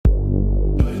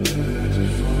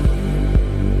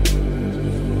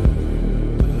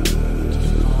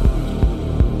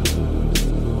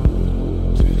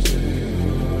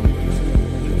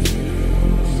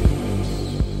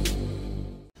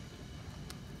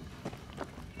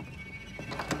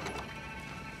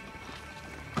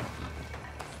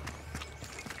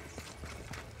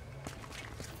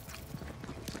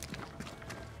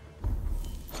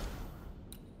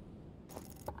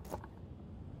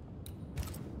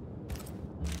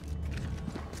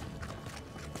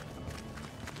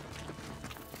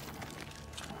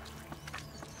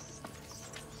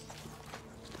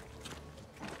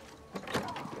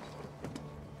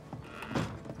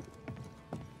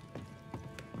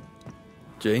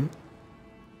Jane?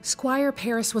 Squire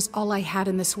Paris was all I had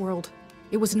in this world.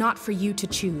 It was not for you to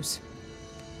choose.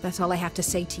 That's all I have to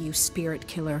say to you, spirit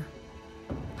killer.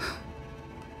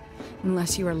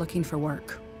 Unless you are looking for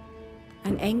work.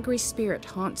 An angry spirit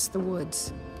haunts the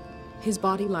woods. His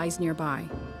body lies nearby.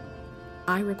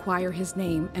 I require his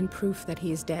name and proof that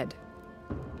he is dead.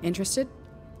 Interested?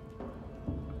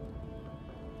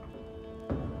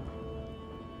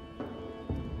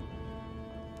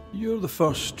 You're the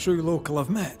first true local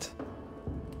I've met.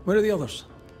 Where are the others?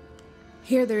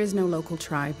 Here there is no local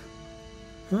tribe.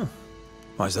 Huh.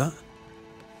 Why's that?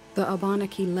 The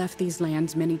Abenaki left these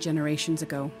lands many generations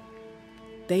ago.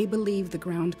 They believe the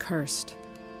ground cursed,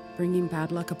 bringing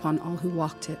bad luck upon all who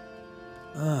walked it.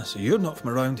 Ah, so you're not from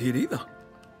around here either?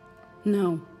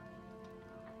 No.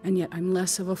 And yet I'm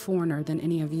less of a foreigner than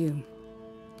any of you.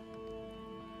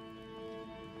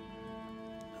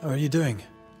 How are you doing?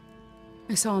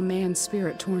 I saw a man's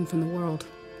spirit torn from the world.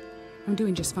 I'm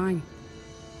doing just fine.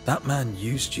 That man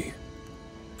used you.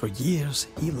 For years,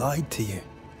 he lied to you.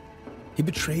 He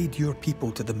betrayed your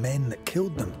people to the men that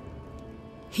killed them.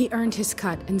 He earned his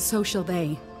cut, and so shall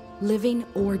they, living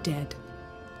or dead.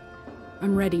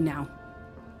 I'm ready now.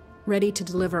 Ready to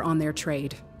deliver on their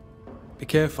trade. Be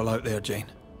careful out there, Jane.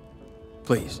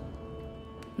 Please.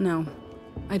 No,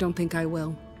 I don't think I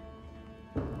will.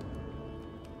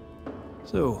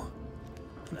 So,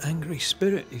 an angry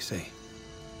spirit, you say?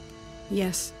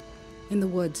 Yes, in the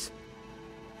woods.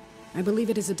 I believe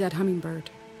it is a dead hummingbird.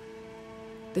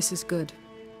 This is good.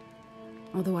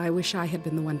 Although I wish I had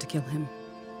been the one to kill him.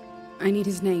 I need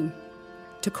his name,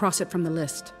 to cross it from the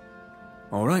list.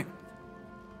 All right.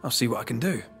 I'll see what I can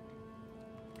do.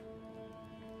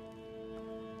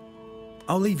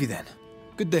 I'll leave you then.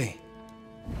 Good day.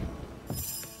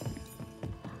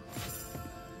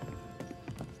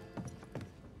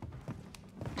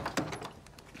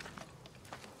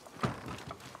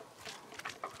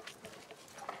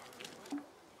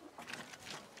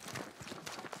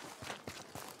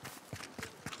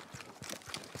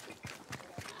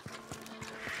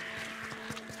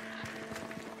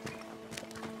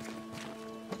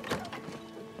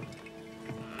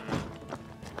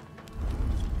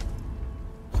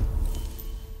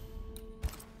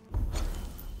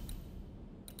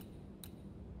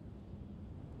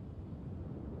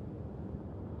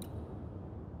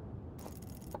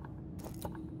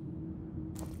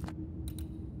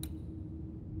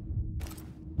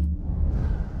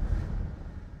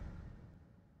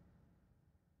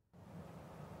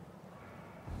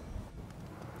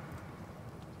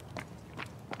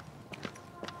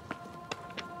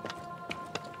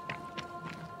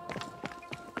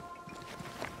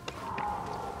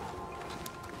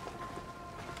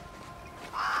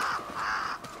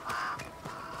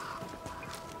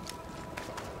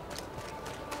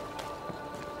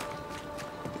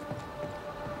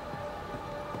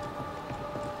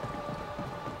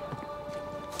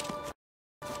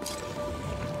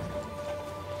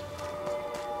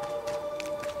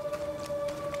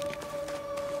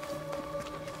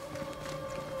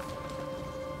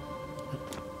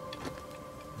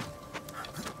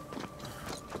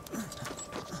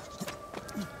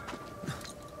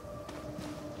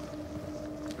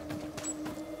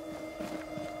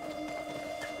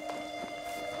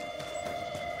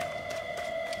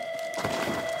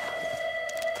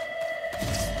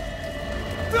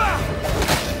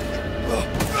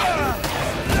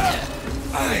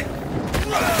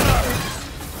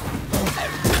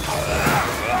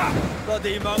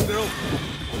 Bloody mongrel!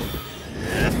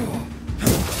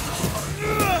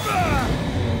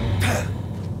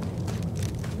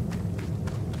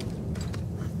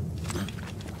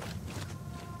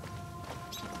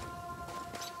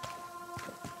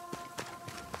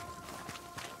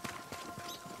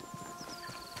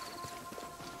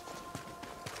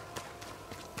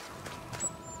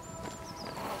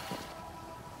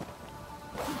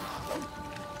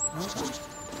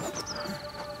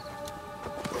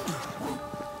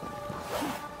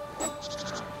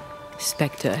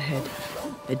 Spectre ahead.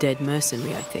 A dead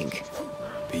mercenary, I think.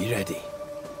 Be ready.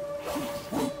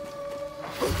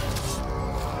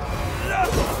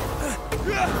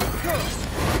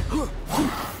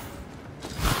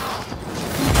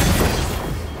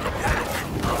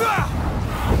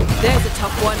 There's a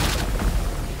tough one.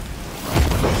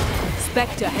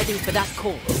 Spectre heading for that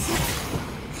corpse.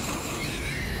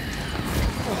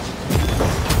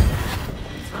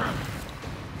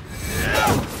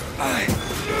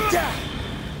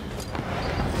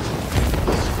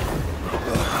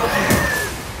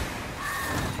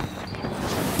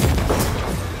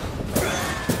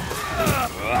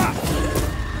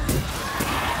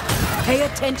 Pay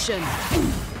attention. attention!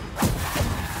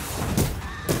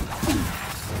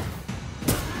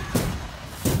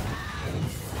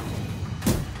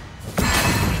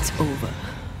 It's over.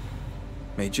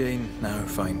 May Jane now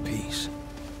find peace.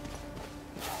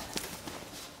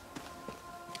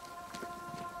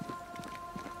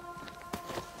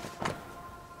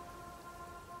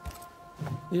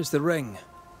 Here's the ring,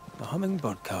 a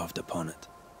hummingbird carved upon it.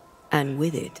 And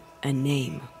with it, a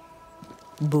name.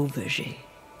 Beauverger.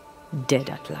 Dead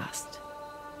at last.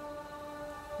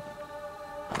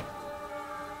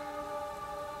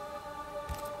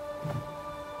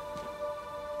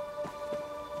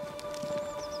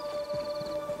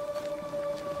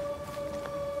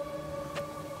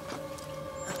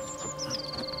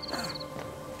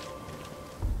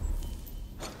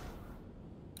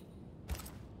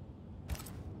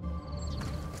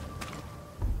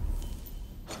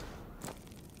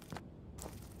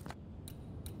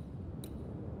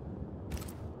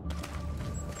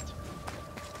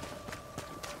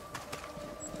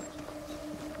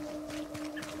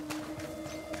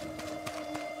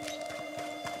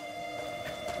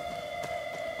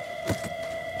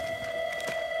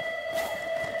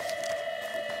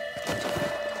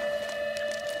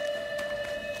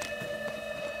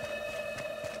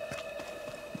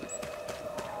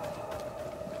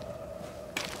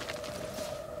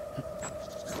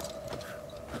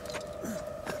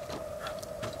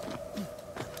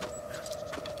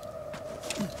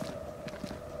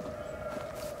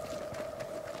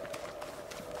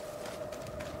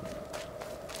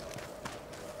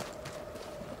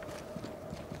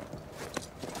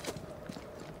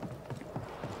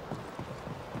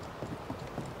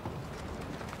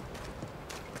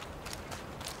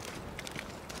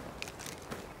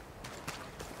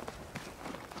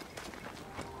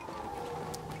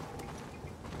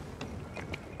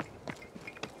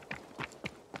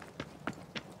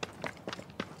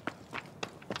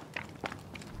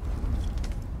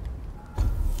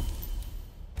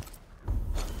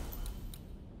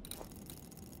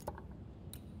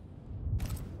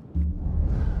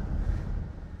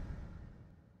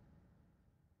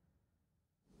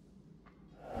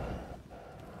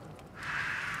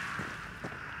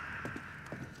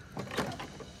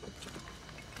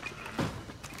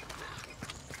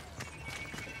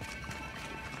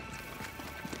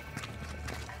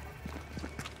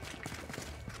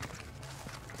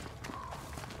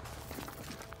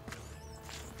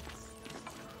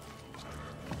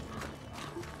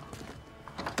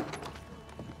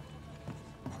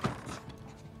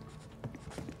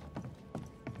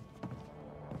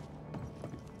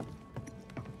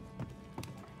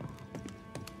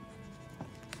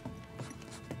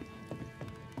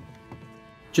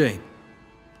 Jane.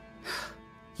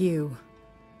 You.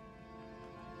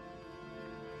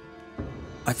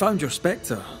 I found your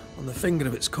spectre. On the finger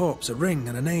of its corpse, a ring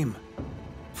and a name.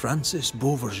 Francis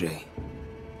Beauverger.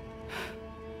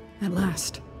 At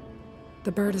last.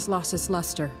 The bird has lost its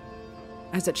luster.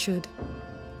 As it should.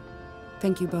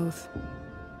 Thank you both.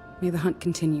 May the hunt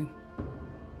continue.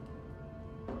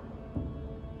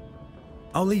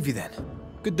 I'll leave you then.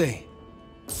 Good day.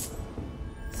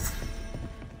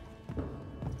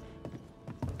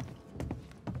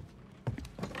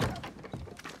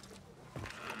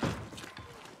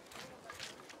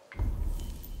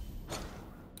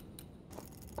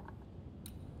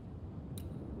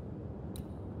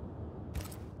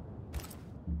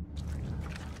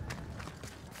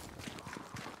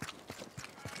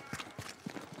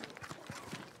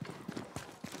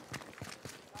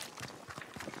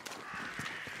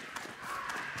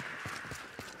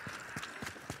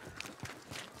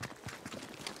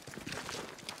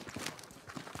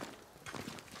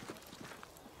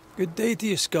 Good day to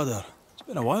you, Scudder. It's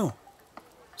been a while.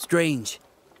 Strange.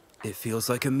 It feels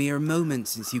like a mere moment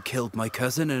since you killed my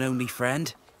cousin and only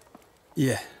friend.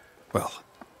 Yeah, well,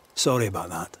 sorry about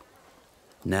that.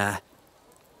 Nah.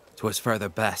 'Twas for the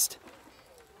best.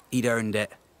 He'd earned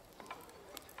it.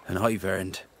 And I've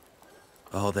earned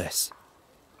all this.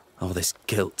 All this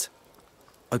guilt.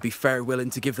 I'd be fair willing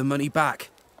to give the money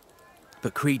back.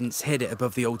 But Credence hid it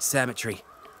above the old cemetery,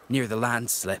 near the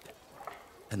landslip.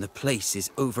 And the place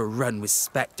is overrun with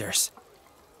spectres.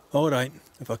 All right,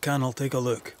 if I can, I'll take a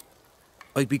look.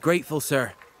 I'd be grateful,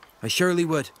 sir. I surely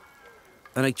would.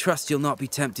 And I trust you'll not be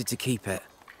tempted to keep it.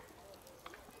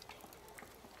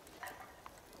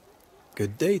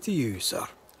 Good day to you, sir.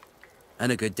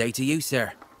 And a good day to you,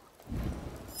 sir.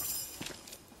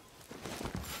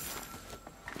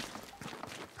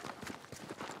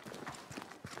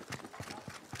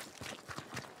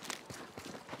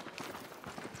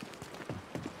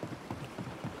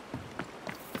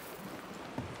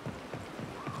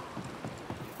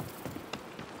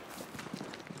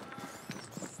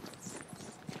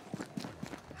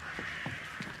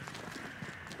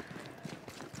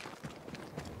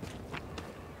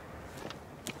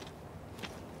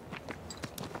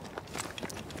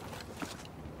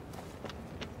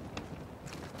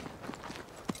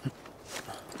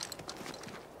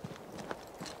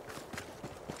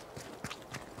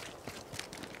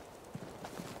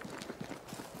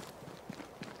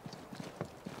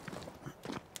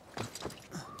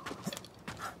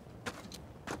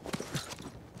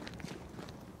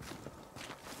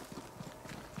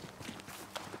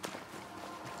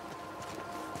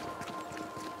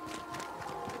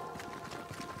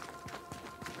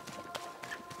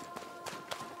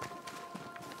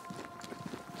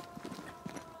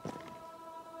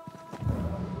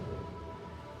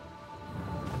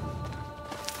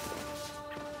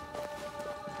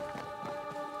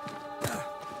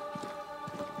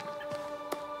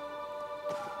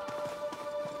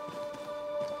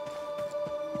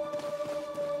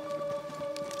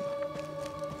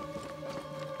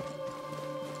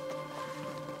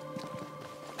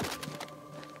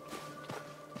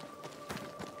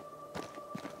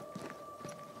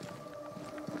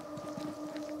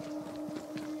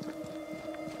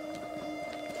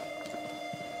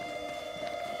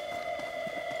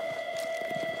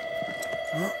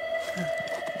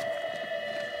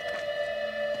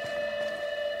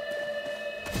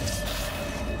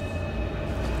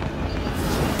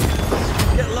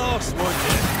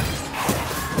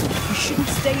 shouldn't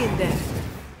stay in there.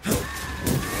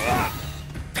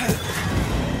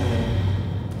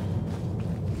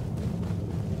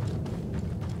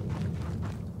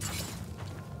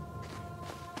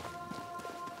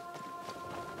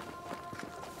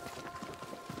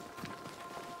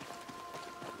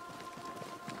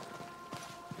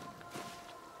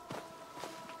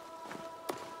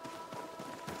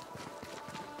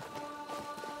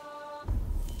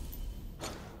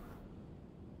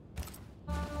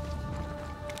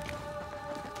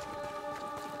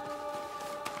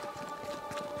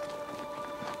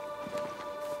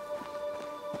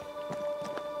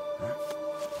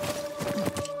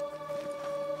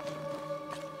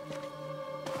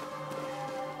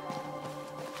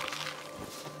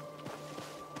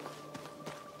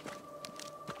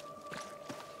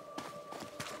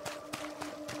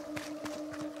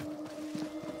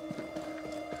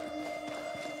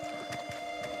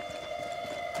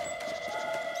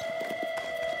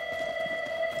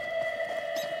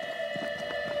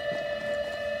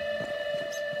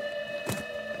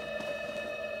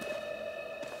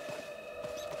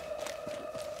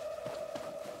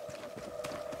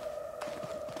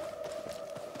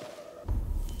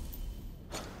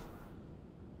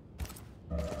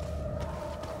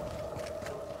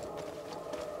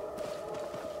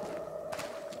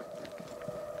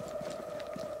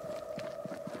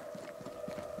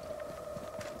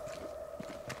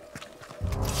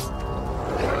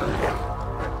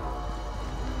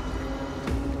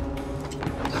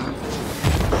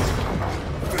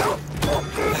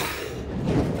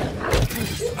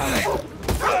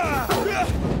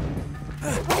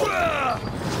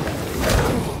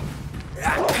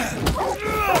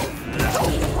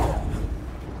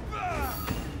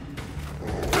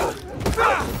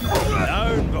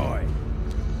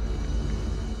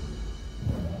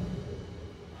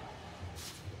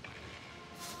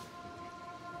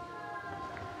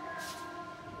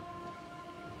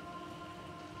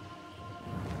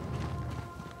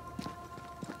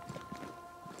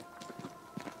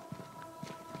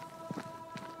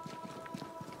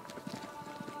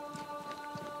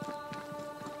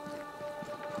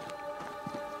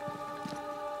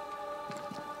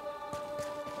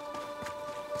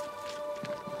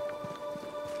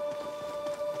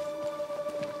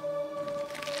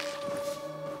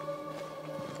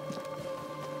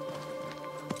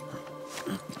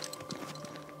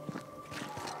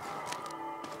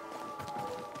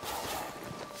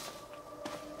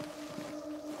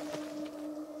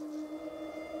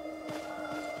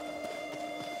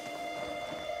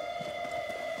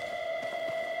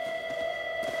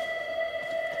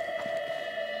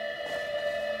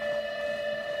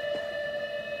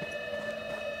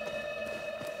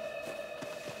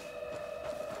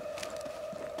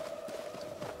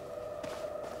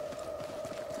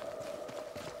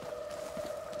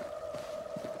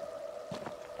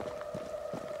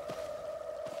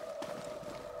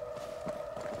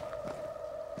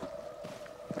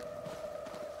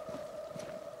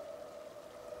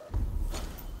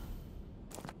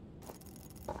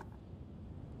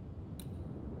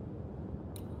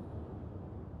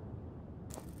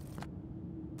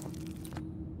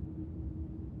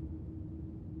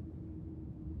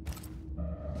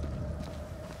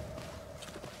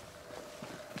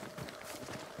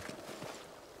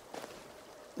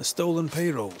 The stolen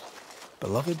payroll.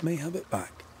 Beloved may have it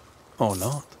back. Or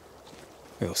not.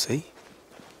 We'll see.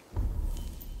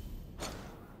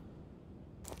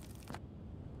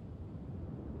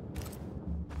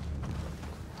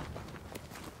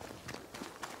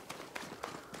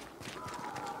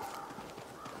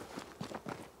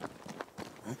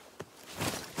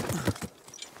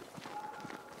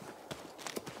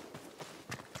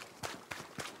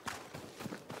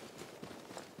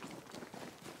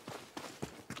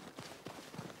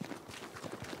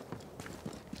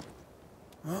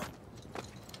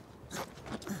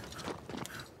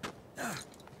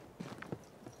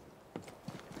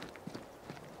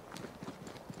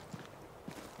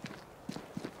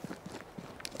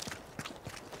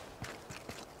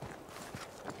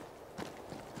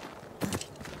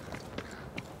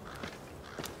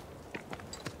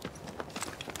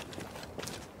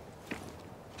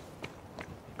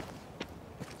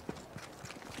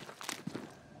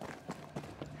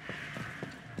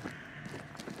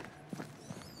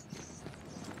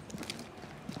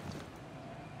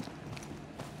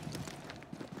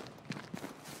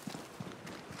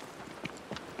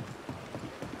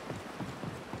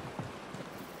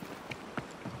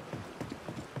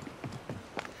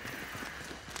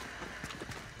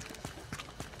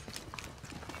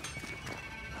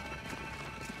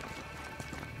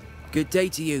 Good day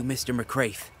to you, Mr.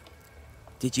 McCraith.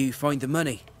 Did you find the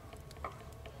money?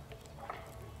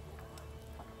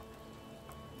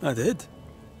 I did.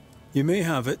 You may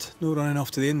have it. No running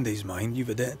off to the Indies, mind. You've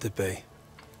a debt to pay.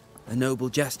 A noble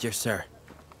gesture, sir.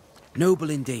 Noble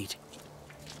indeed.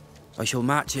 I shall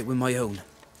match it with my own.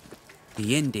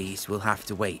 The Indies will have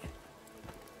to wait.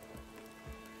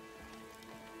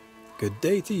 Good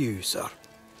day to you, sir.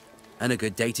 And a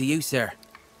good day to you, sir.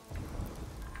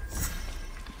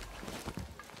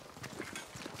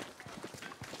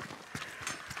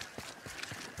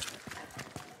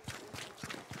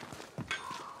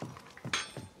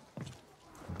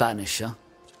 Banisher.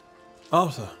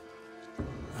 Arthur,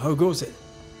 how goes it?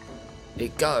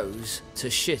 It goes to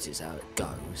shit is how it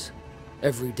goes.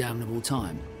 Every damnable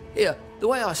time. Here, the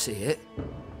way I see it,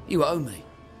 you owe me.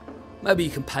 Maybe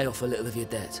you can pay off a little of your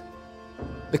debt.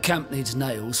 The camp needs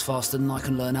nails faster than I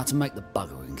can learn how to make the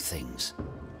buggering things.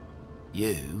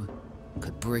 You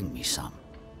could bring me some.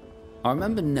 I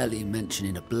remember Nellie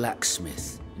mentioning a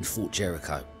blacksmith in Fort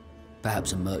Jericho.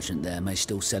 Perhaps a merchant there may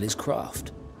still sell his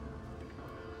craft.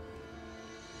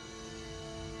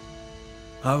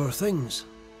 How are things?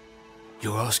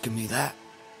 You're asking me that?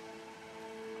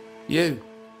 You.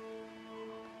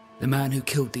 The man who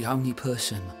killed the only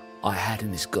person I had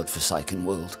in this godforsaken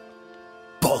world.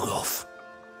 Bog off!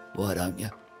 Why don't you?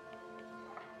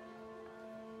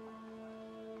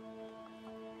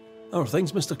 How are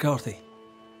things, Mr. Carthy?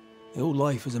 The old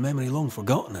life is a memory long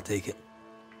forgotten, I take it.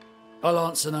 I'll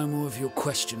answer no more of your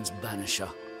questions, Banisher.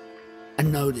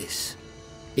 And know this.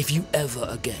 If you ever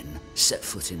again set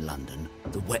foot in London,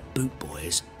 the Wet Boot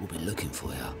Boys will be looking for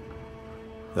you.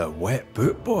 The Wet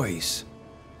Boot Boys?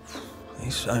 They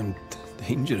sound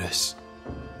dangerous.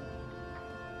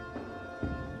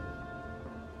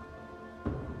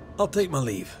 I'll take my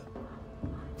leave.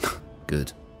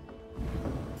 Good.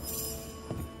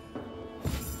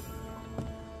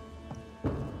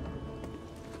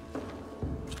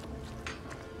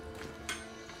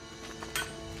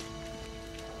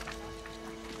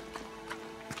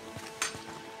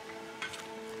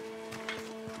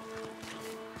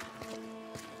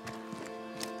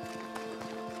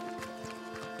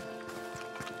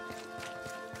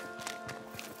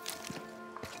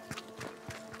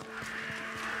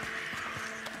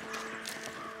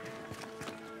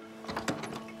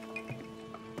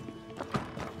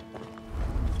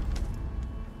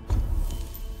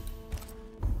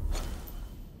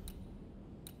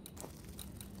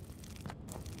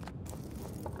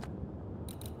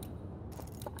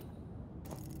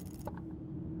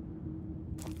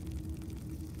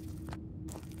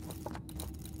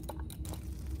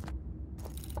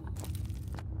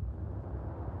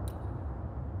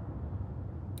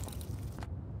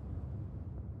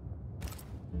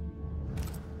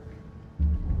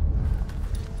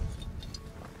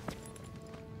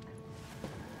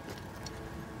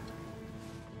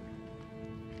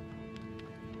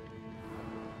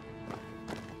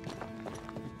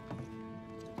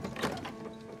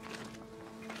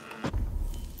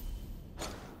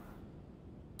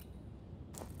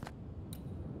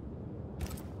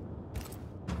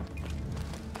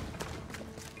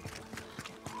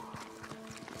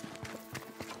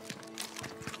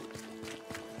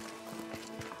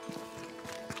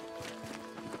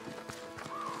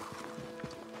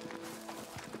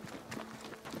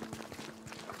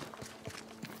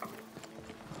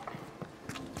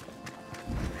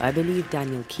 I believe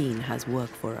Daniel Keane has work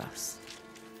for us.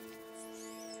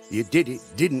 You did it,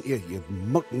 didn't you, you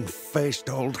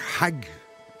mutton-faced old hag?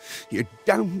 You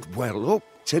damned well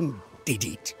upped and did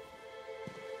it.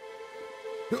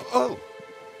 Oh!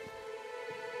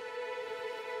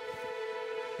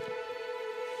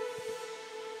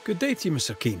 Good day to you,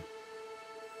 Mr. Keane.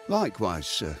 Likewise,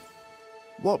 sir.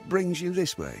 What brings you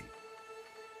this way?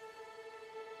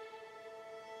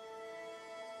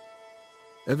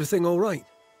 Everything all right?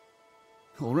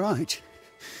 All right.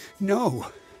 No.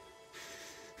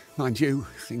 Mind you,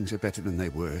 things are better than they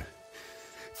were.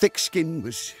 Thick skin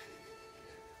was...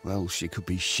 well, she could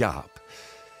be sharp.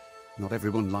 Not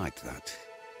everyone liked that.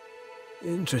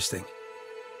 Interesting.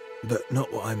 But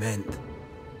not what I meant.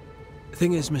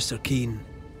 Thing is, Mr. Keane,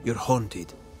 you're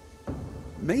haunted.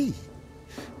 Me?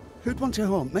 Who'd want to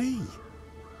haunt me?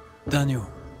 Daniel,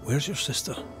 where's your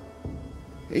sister?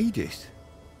 Edith?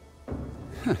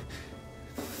 Huh.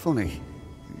 Funny.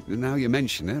 Now you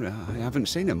mention her, I haven't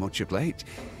seen her much of late.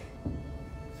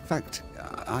 In fact,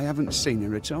 I haven't seen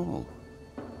her at all.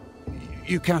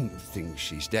 You can't think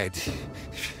she's dead.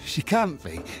 She can't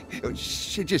be.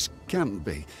 She just can't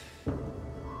be.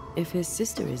 If his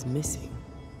sister is missing,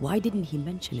 why didn't he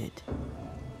mention it?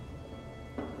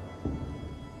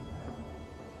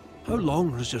 How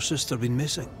long has your sister been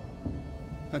missing?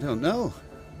 I don't know.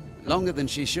 Longer than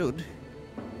she should.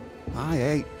 I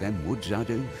hate them woods, I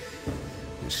do.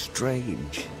 They're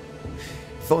strange.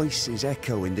 Voices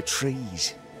echo in the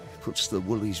trees. Puts the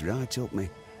woolies right up me.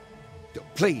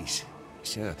 Please,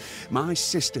 sir, my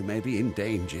sister may be in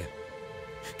danger.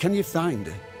 Can you find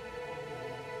her?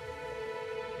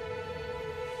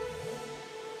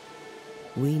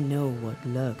 We know what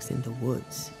lurks in the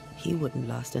woods. He wouldn't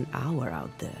last an hour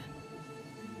out there.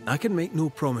 I can make no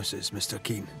promises, Mr.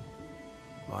 Keene.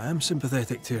 I am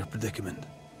sympathetic to your predicament.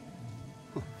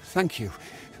 Oh, thank you.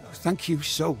 Thank you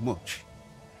so much.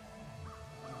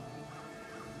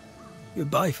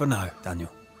 Goodbye for now,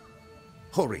 Daniel.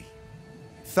 Hurry.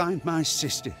 Find my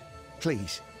sister,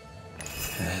 please.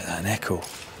 An echo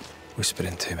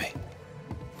whispering to me.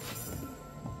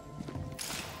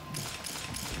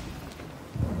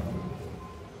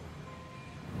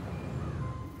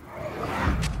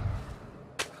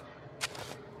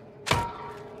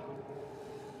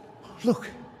 Look,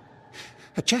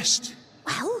 a chest.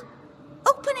 Well,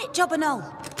 open it, Job and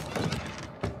all.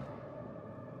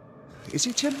 Is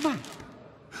it a map?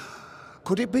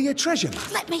 Could it be a treasure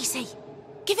map? Let me see.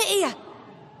 Give it here.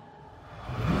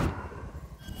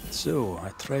 So,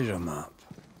 a treasure map.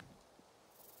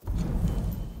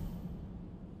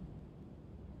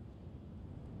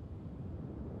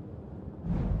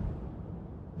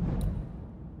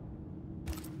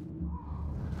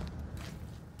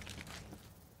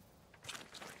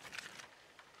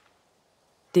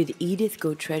 Did Edith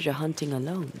go treasure hunting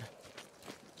alone?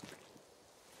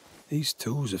 These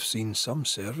tools have seen some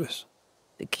service.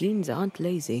 The Keens aren't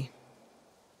lazy.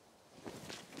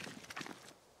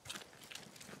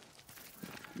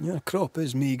 Your crop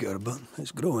is meagre, but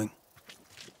it's growing.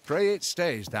 Pray it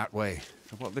stays that way.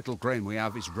 For what little grain we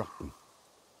have is rotten.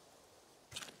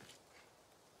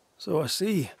 So I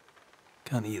see.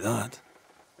 Can't eat that.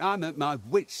 I'm at my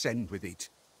wit's end with it.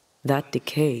 That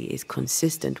decay is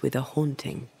consistent with a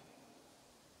haunting.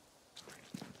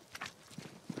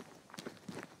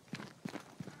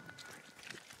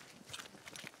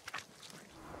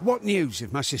 What news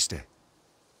of my sister?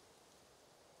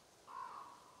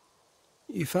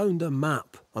 You found a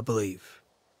map, I believe.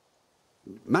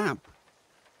 Map?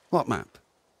 What map?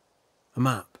 A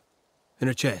map. In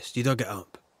a chest. You dug it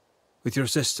up. With your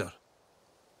sister.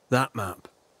 That map.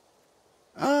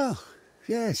 Oh,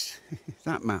 yes.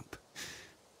 That map.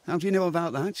 How do you know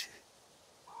about that?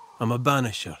 I'm a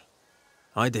banisher.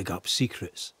 I dig up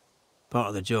secrets. Part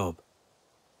of the job.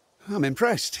 I'm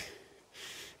impressed.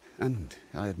 And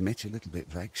I admit a little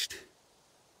bit vexed.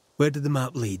 Where did the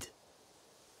map lead?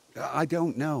 I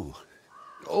don't know.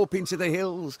 Up into the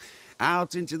hills,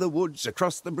 out into the woods,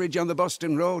 across the bridge on the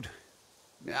Boston Road.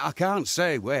 I can't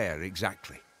say where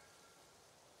exactly.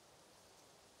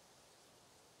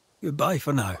 Goodbye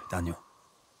for now, Daniel.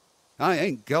 I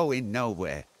ain't going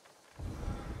nowhere.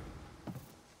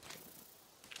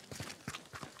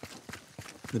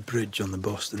 The bridge on the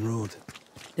Boston Road.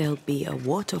 There'll be a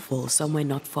waterfall somewhere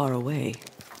not far away.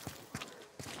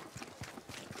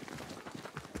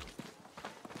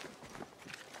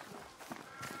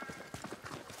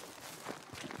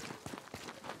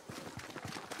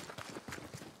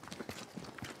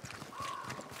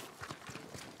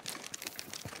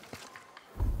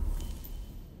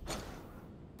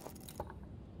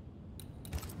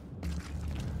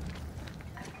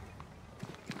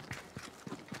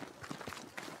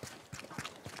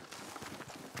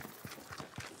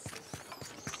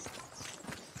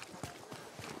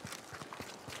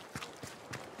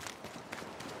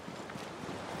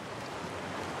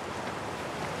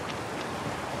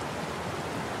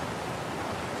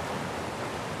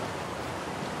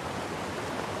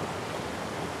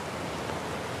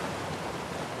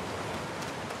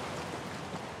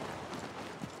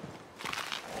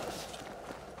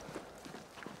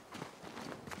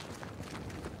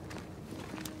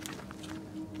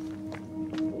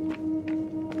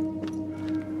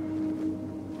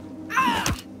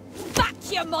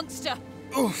 You monster!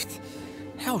 Oof!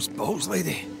 Hell's balls,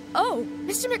 lady. Oh,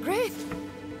 Mr. McGrath!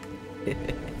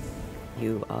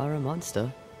 You are a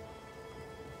monster.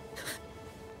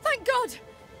 Thank God!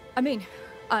 I mean,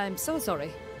 I'm so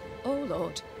sorry. Oh,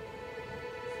 Lord.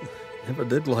 Never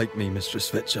did like me, Mistress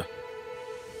Fitcher.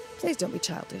 Please don't be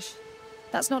childish.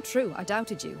 That's not true. I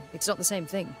doubted you. It's not the same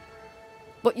thing.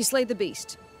 But you slayed the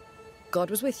beast. God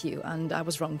was with you, and I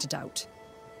was wrong to doubt.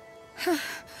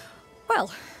 Well,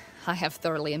 I have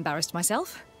thoroughly embarrassed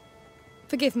myself.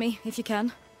 Forgive me, if you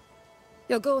can.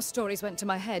 Your ghost stories went to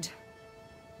my head.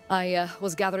 I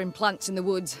was gathering plants in the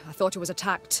woods. I thought I was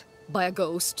attacked by a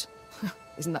ghost.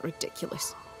 Isn't that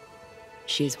ridiculous?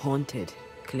 She's haunted,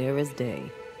 clear as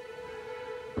day.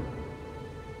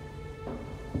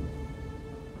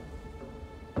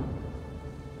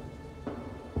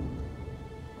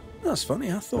 That's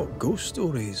funny, I thought ghost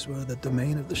stories were the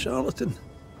domain of the charlatan.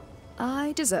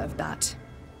 I deserved that.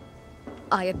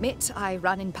 I admit I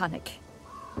ran in panic.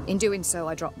 In doing so,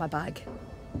 I dropped my bag.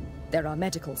 There are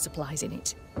medical supplies in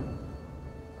it.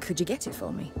 Could you get it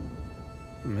for me?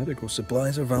 Medical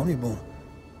supplies are valuable.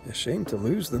 A shame to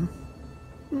lose them.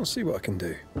 I'll see what I can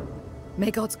do.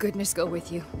 May God's goodness go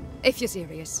with you, if you're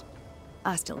serious.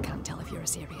 I still can't tell if you're a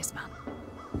serious man.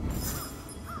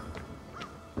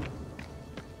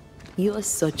 You are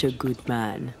such a good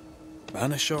man.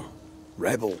 Banisher,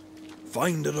 rebel,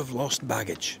 finder of lost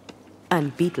baggage.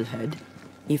 And Beetlehead.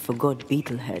 You forgot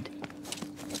Beetlehead.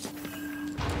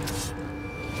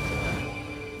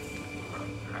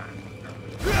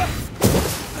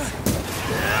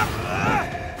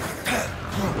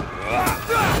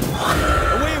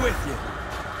 Away with you!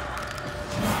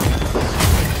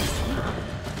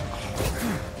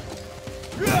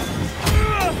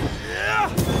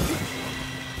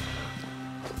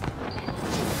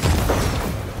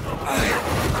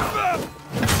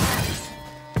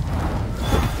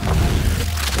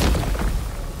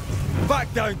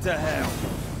 Back down to hell!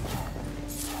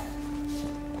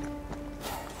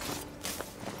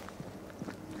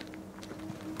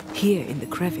 Here in the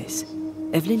crevice,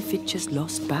 Evelyn Fitcher's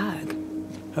lost bag.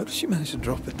 How did she manage to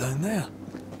drop it down there?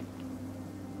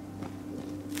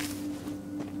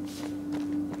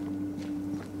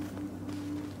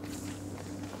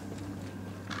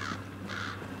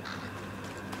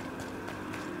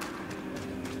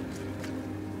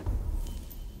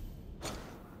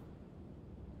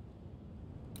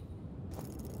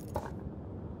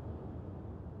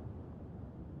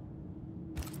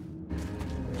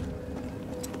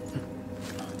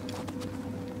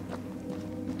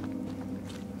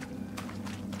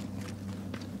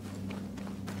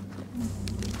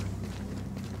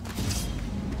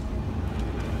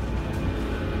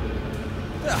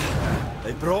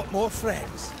 They brought more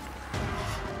friends.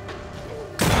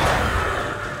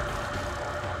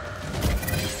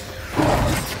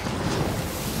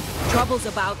 Trouble's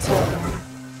about.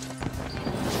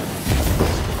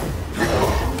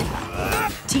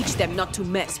 Teach them not to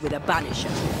mess with a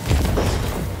Banisher.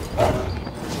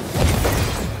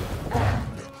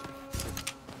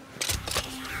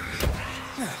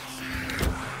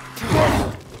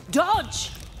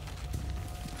 Dodge!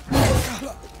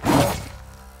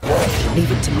 Leave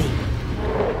it to me.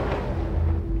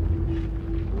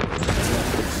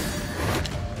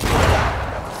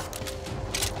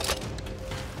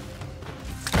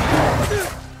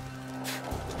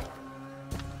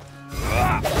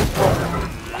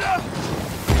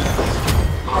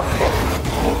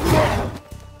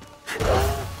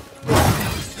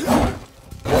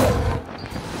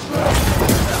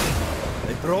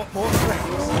 They brought more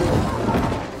friends.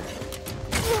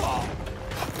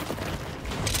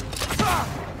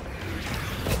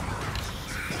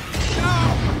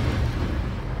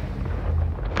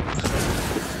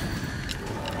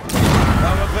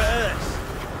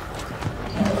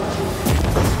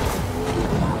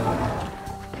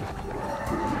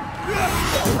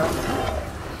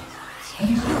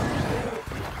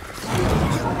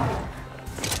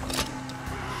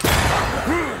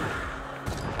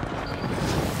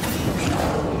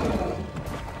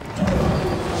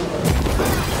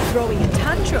 Throwing a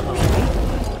tantrum, are we?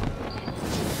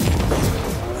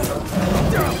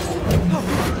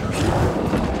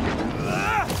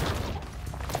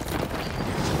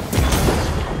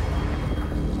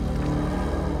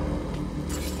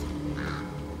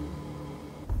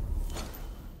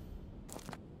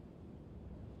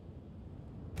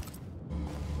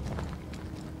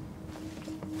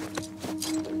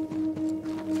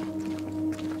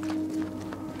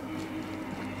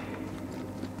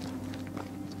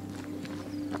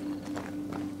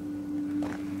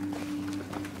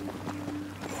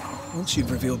 Once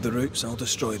you've revealed the routes, I'll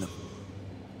destroy them.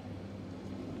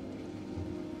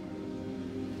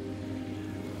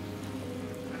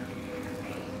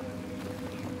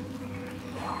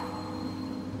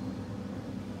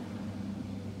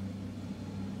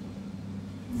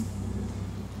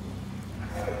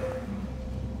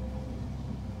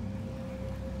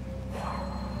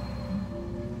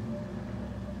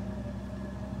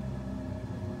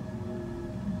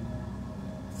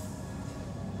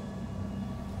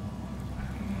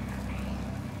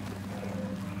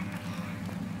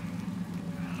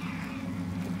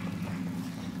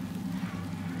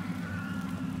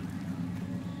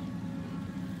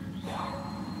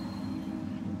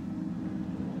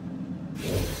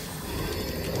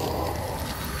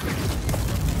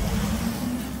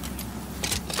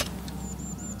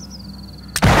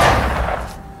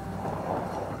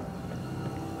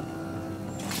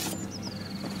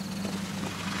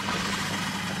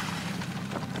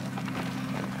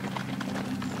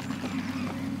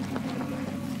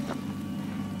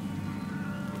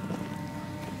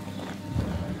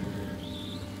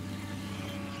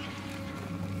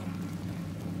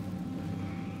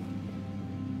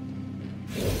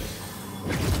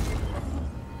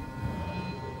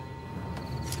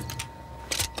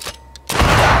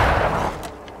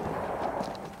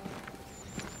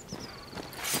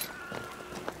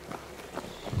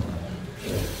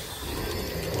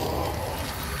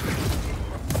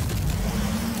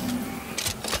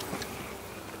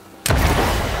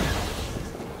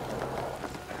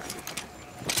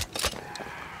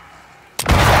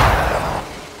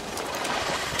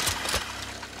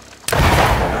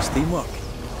 teamwork.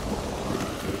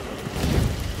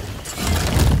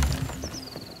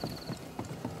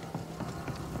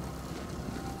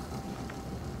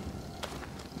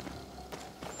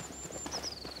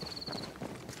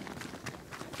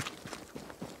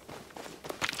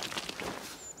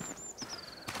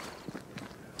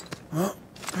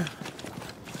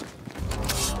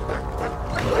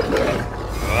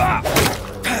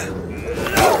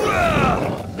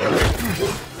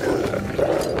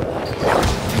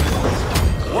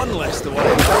 One less to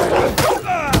worry about.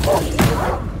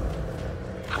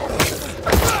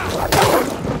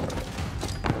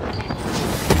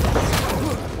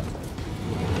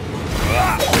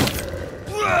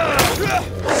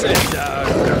 Sit down.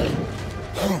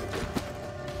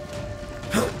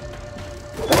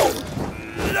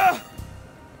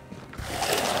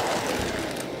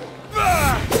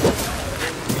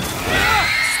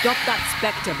 Stop that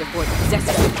spectre before it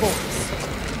possesses your corpse.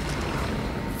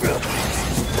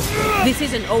 This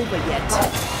isn't over yet.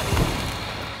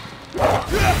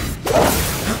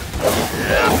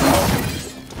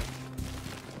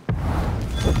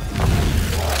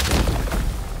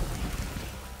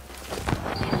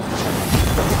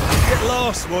 Get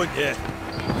lost, won't you?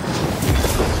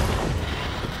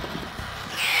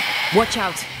 Watch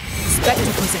out.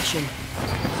 Spectre possession.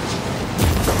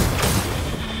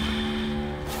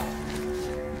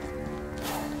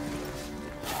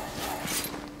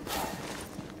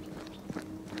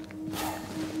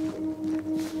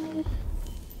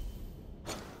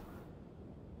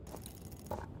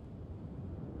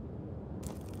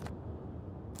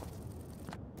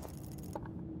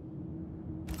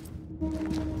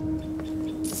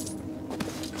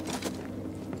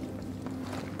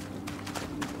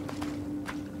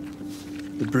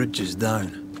 The bridge is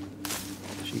down.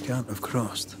 She can't have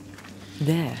crossed.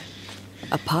 There.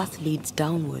 A path leads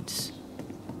downwards.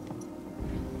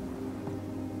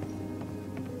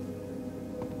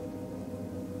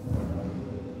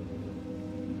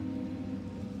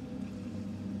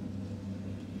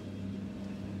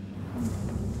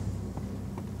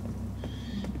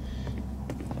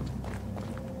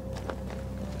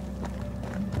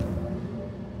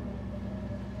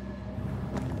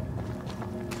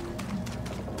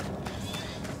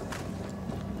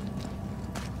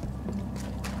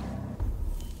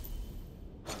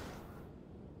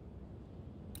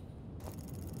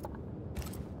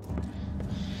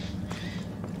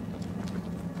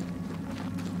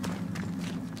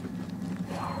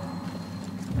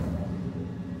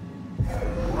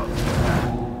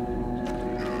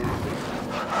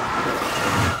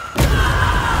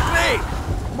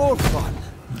 More fun.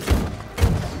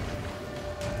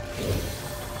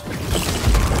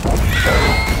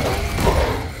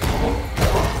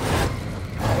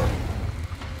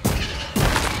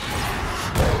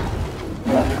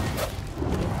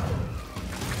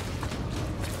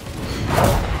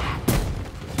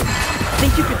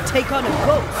 Think you could take on a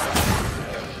ghost?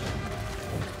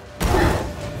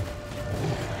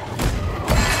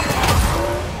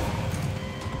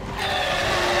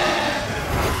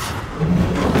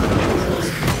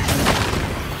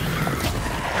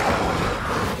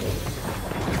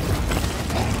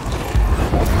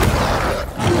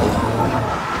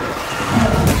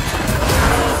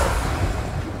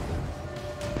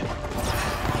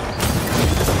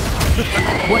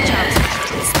 Watch out!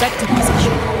 Spectre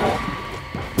position.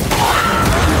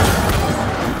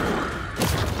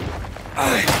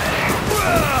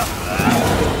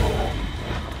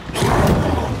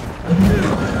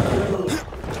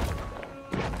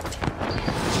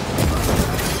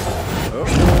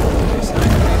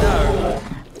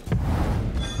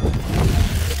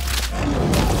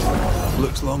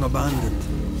 Looks long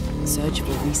abandoned. Search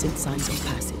for recent signs of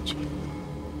passage.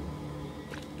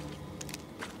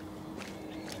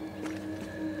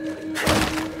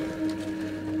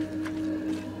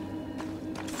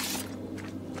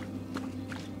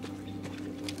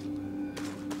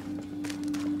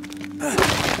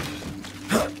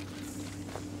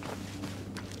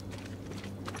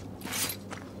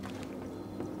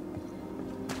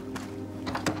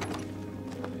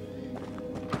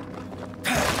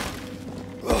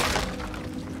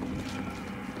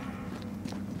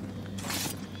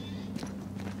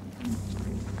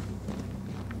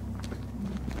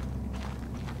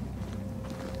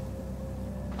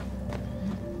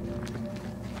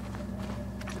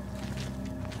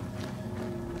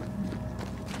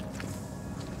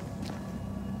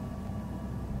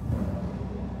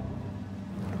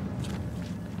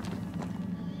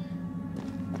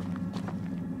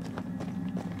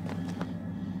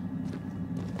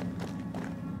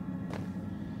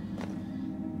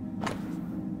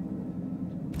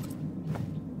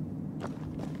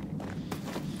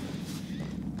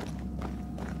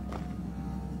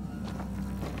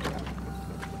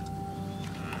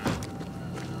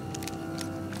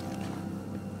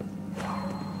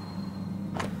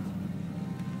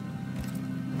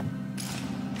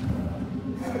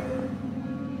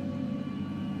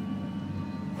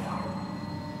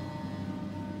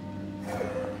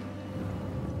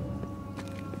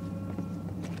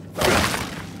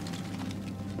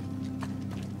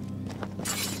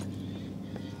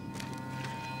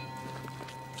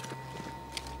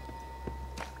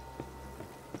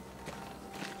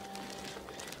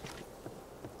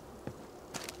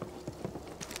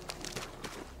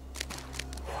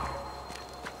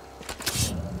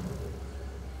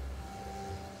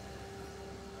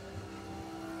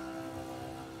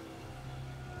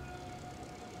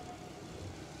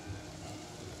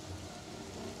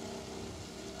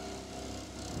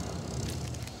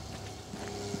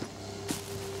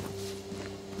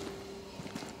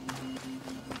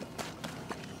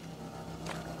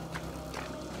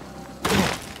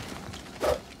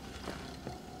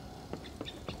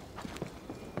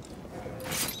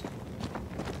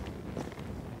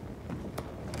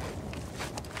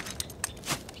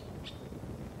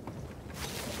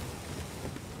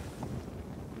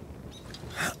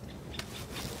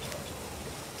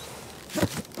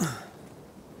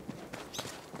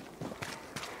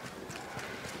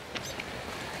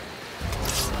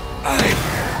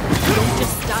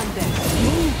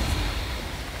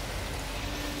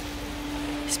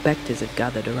 specters have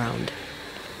gathered around.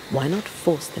 Why not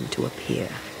force them to appear?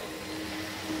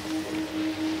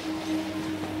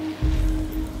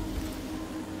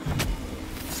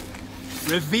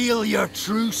 Reveal your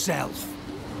true self.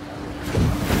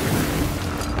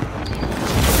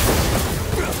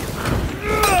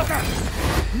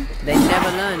 They never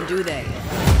learn, do they?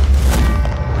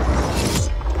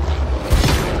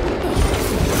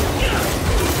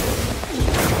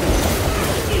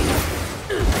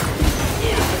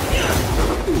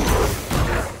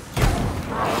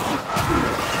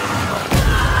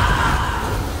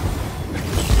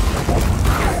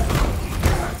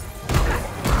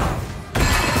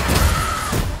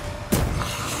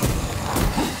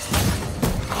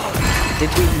 Did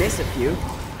we miss a few?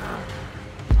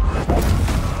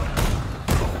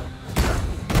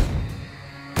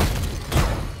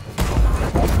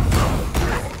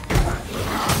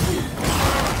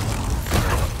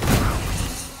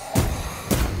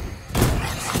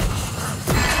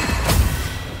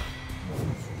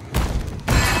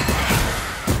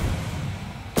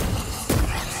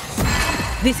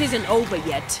 This isn't over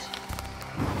yet.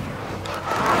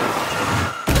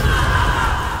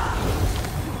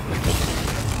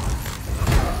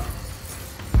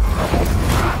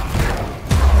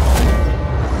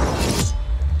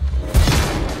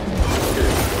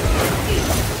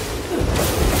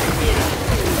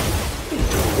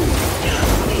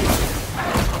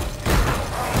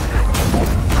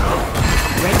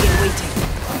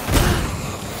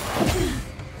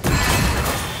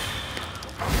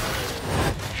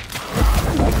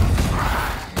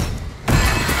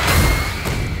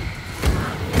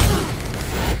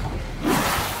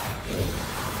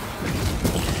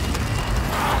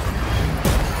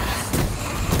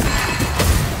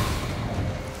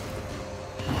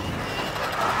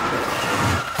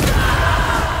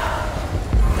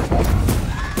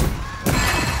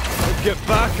 Get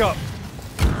back up!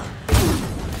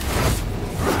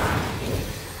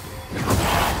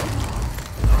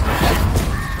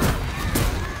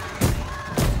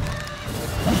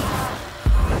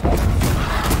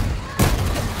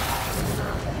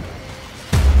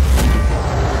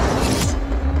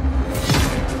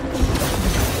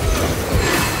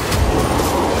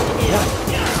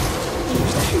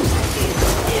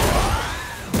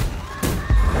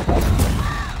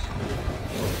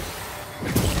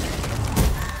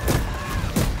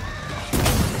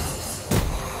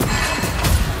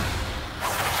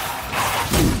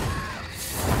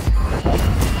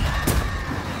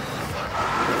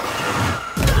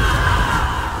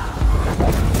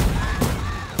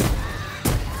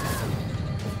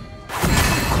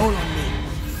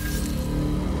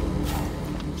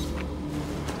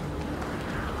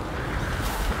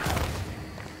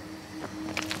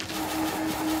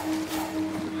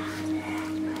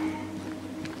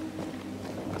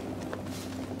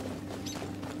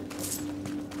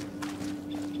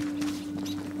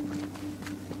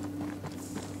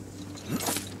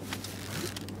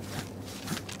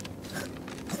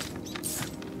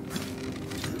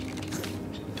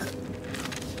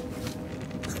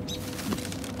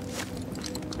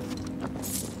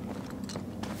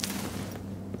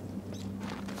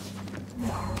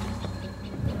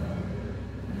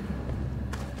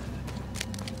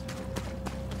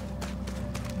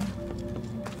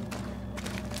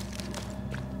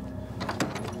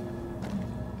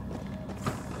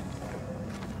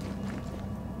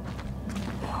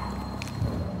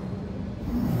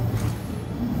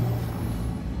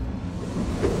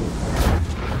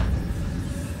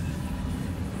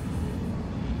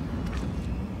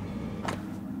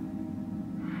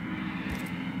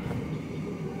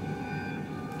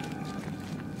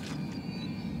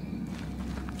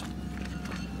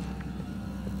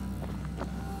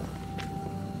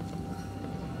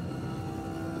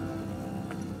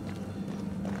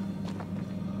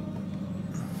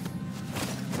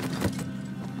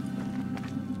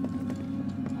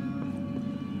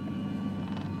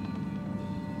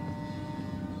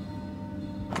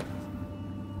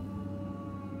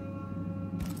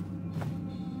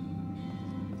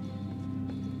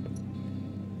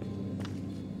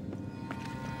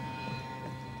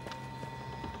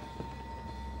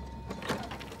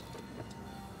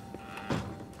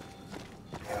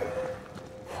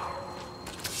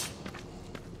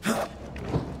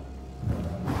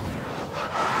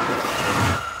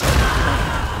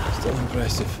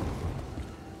 Impressive.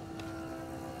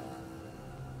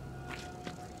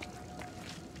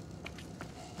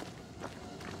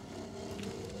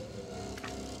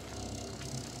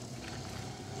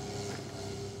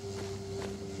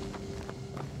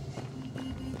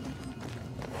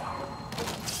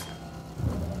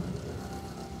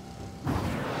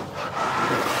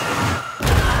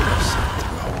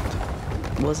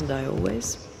 Wasn't I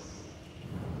always?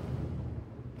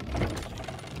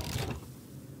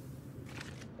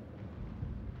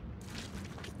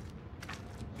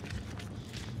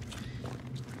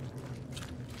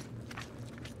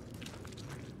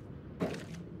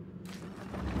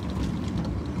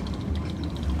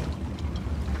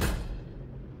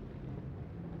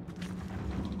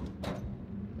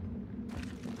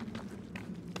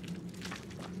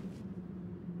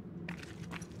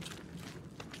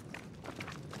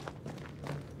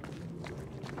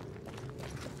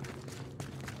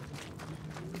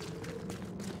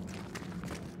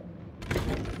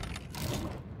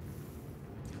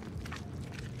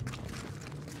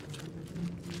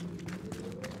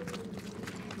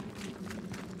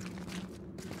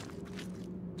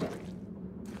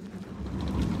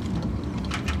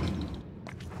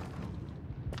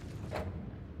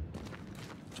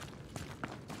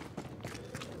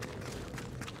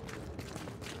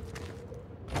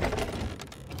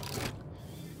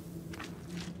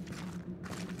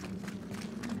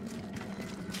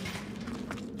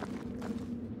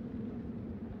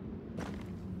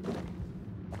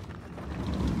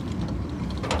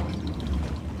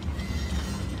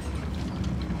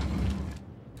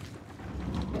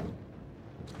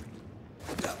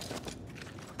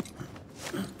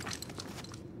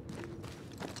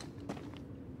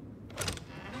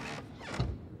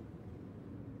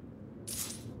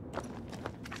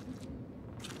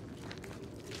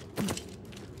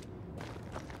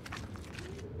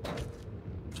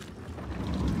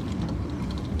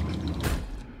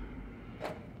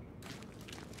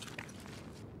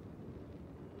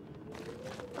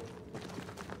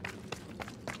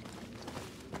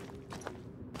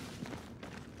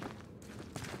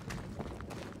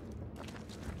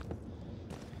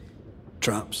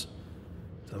 Traps.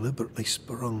 Deliberately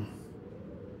sprung.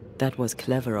 That was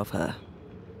clever of her.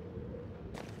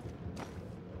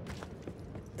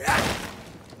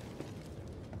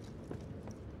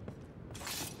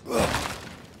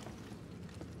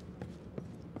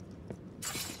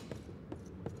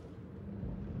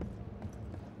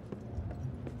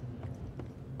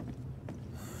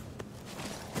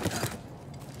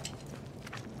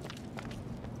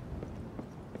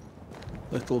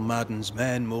 Little maddens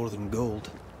men more than gold.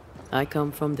 I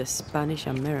come from the Spanish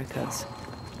Americas.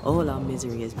 All our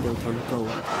misery is built on gold.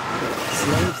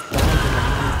 Slaves died in the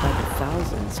mines by the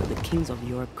thousands so the kings of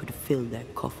Europe could fill their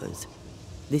coffers.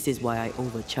 This is why I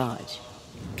overcharge.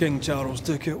 King Charles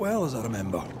took it well, as I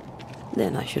remember.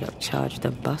 Then I should have charged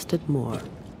the bastard more.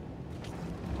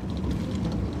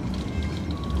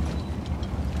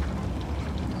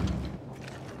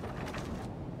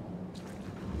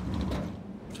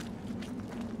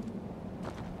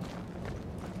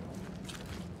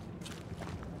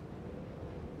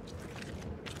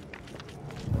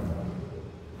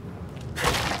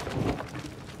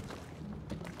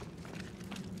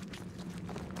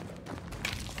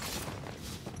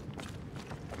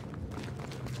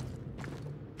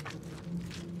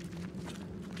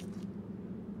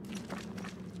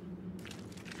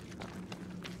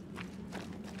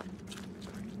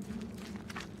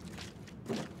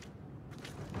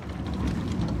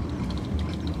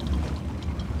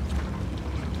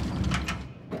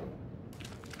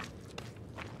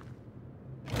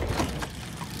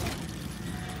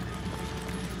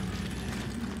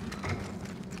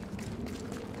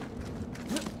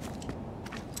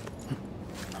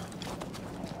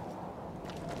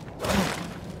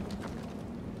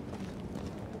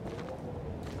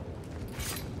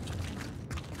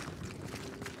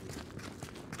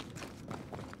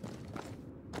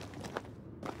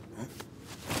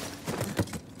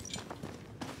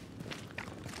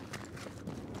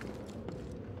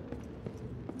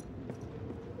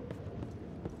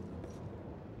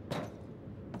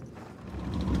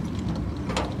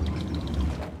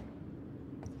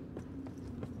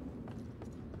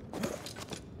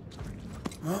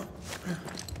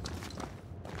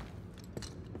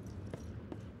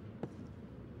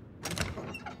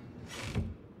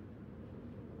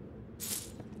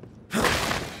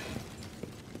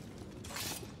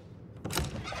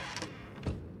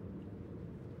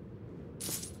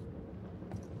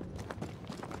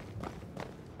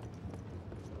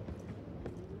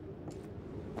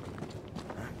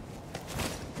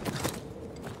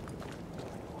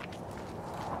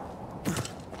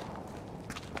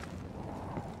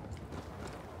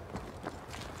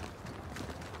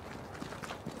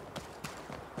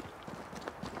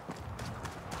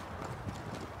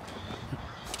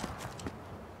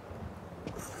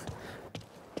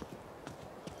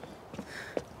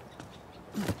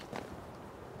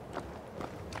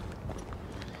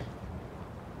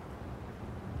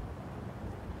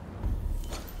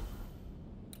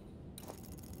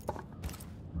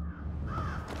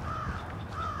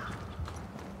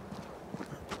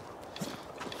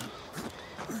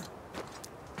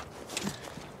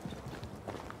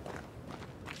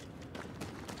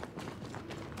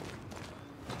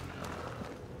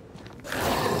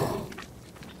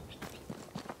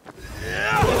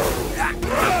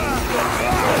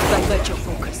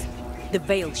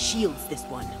 veil shields this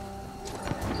one.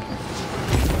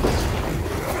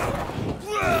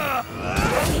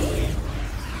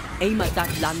 Aim at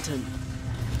that lantern.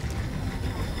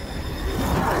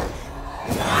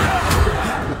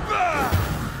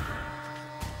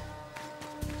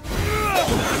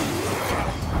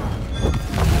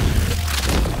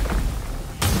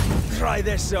 Try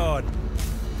this on.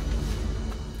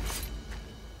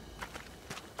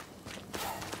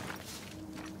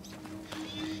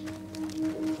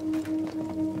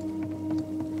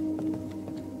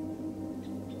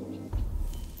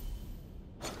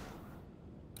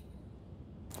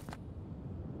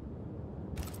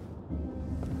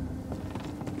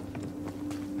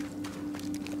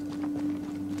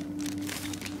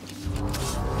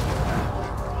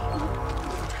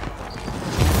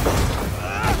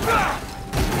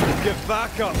 Get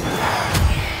back up!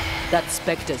 That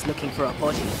specter's looking for a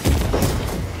body.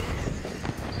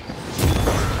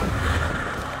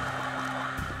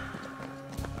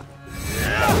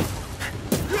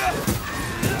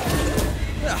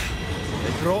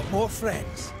 They brought more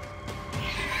friends.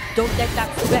 Don't let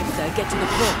that specter get to the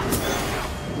corpse.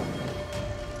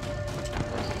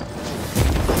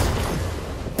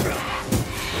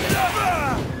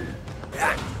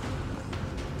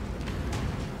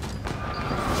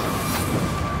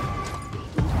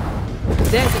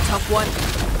 There's a tough one.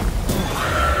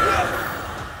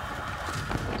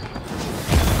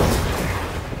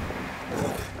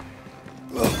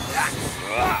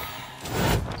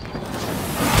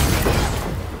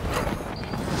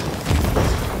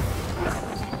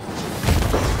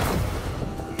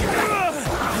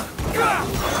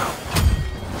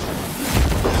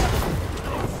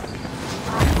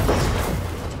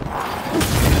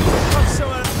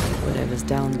 Whatever's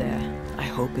down there, I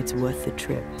hope it's worth the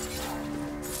trip.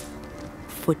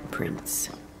 Footprints.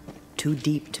 Too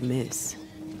deep to miss.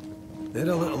 They're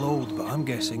a little old, but I'm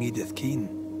guessing Edith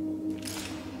Keane.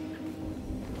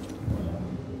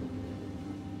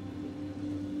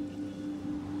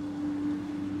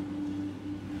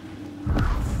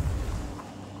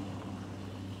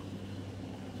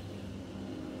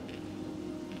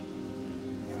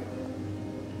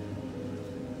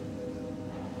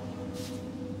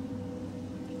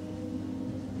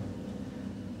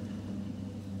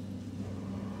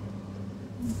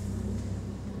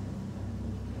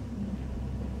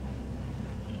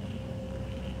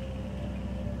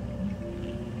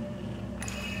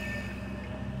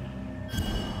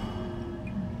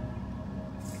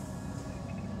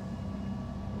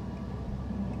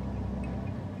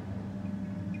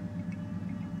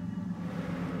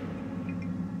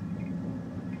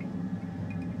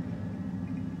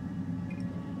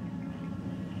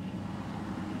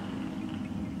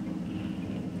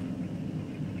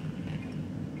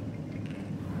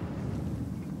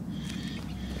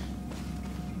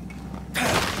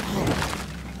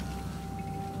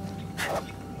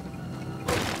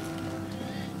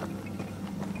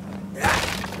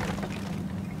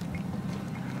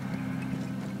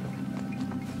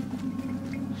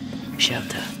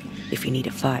 Shelter, if you need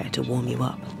a fire to warm you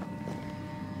up.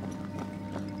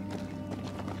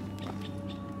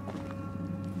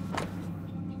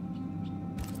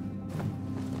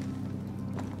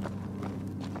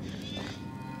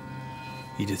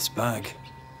 Edith's bag,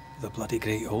 with a bloody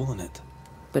great hole in it.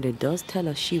 But it does tell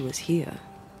us she was here.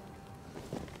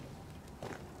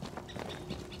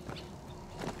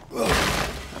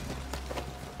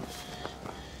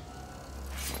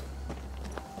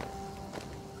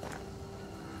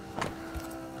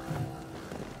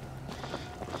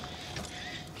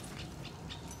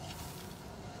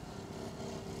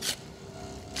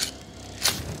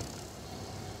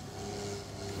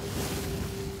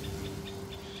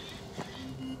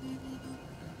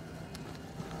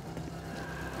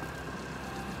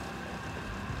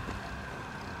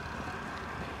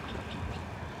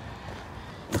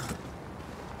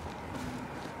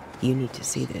 You need to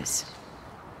see this.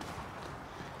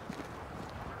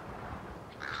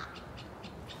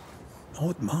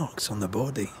 Odd marks on the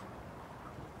body.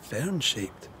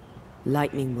 Fern-shaped.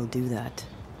 Lightning will do that.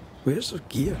 Where's her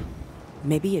gear?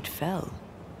 Maybe it fell.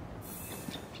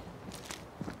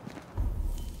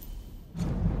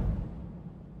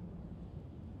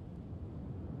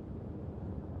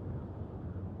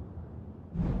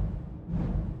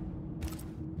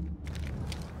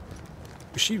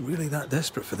 Was she really that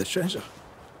desperate for the treasure?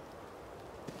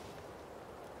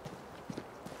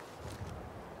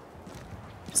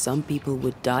 Some people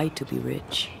would die to be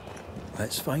rich.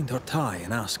 Let's find her tie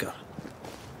and ask her.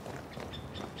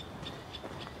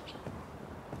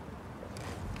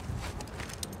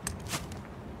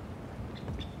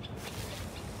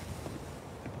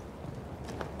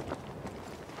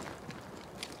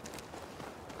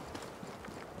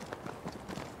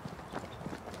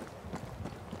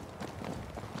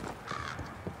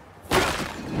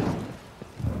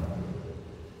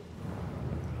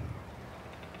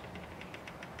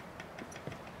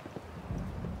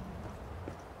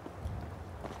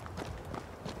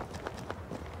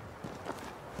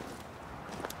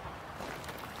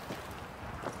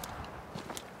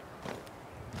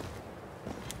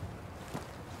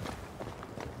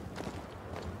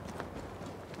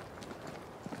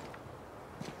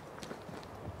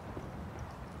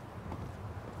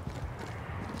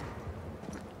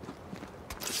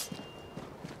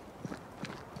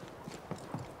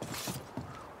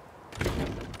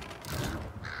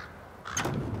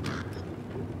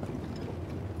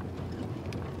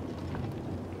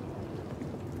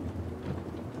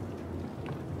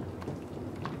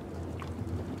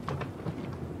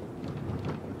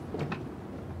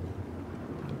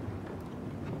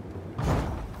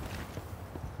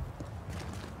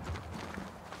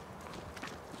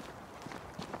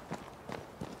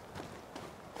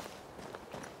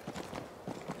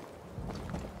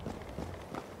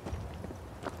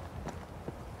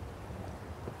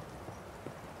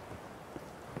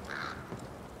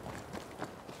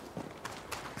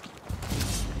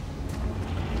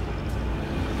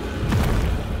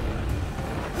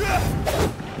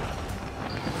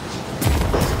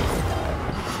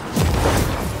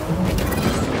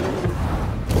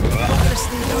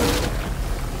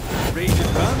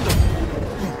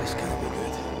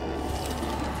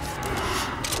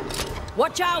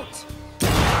 out!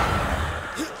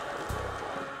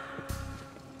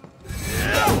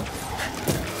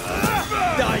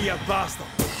 Die, you bastard!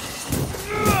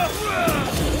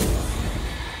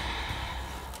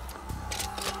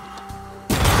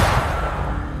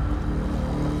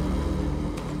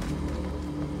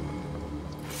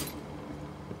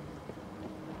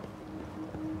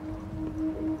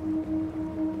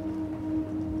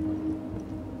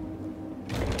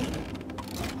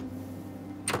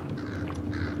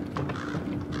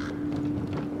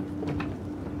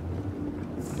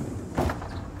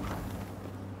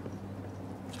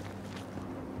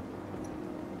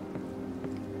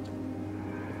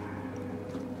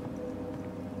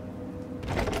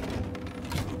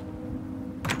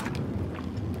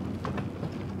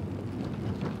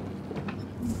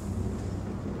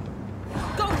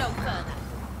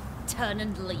 Turn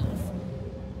and leave.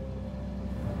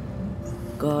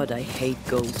 God, I hate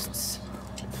ghosts.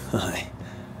 Aye.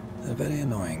 They're very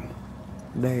annoying.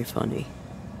 Very funny.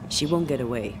 She won't get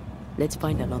away. Let's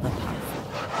find another path.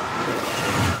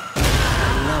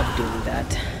 I love doing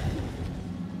that.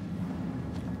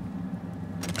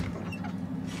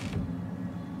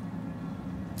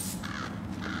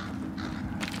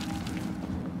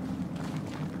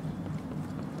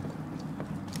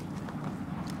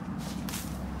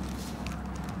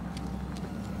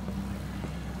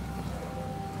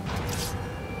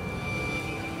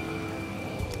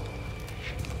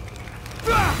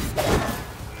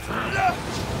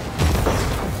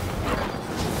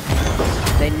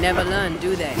 They never learn,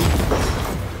 do they?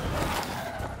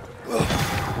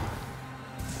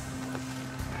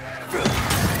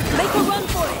 Make a run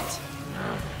for it!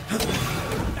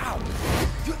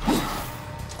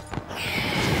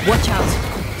 Watch out!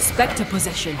 Spectre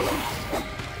possession.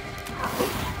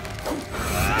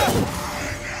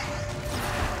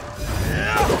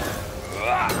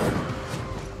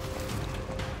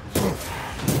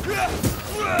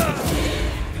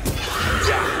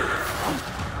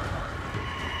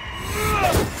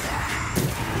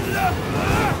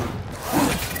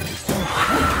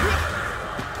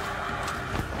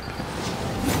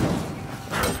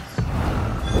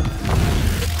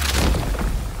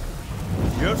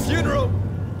 Your funeral!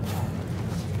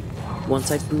 Once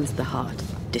I bruise the heart,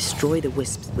 destroy the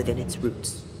wisps within its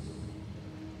roots.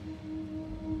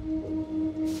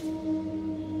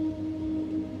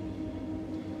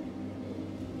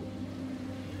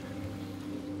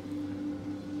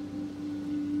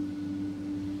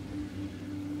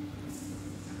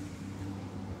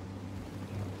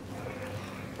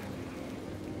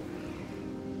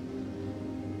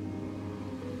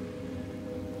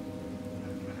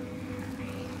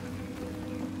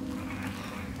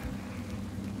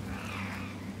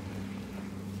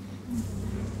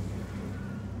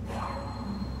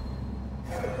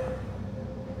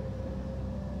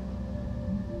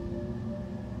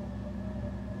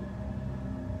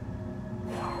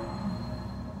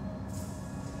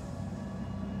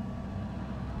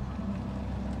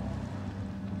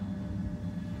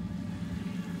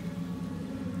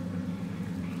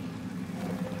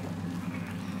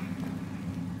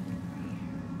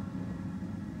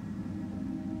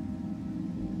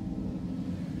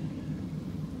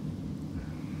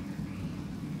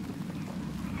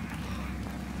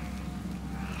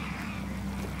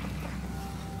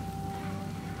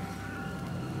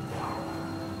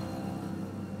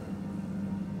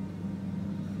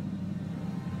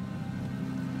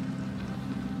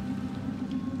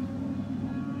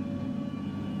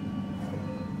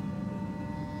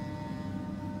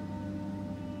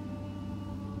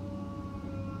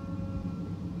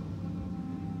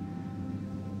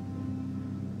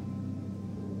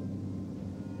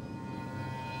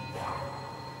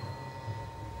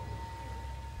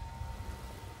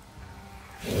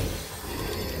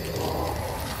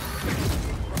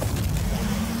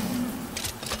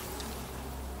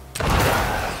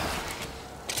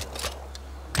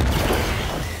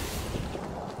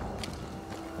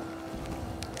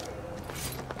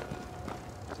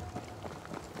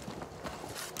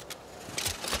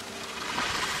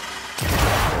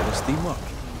 Teamwork.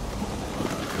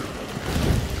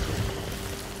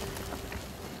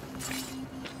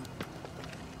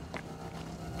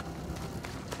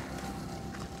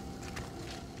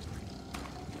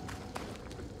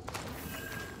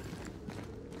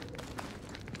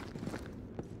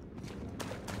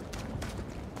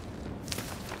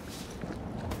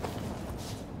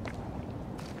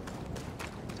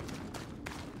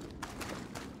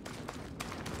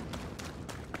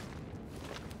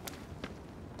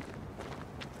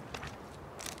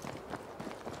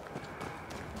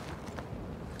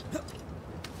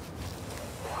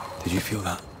 Did you feel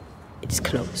that? It's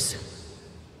close.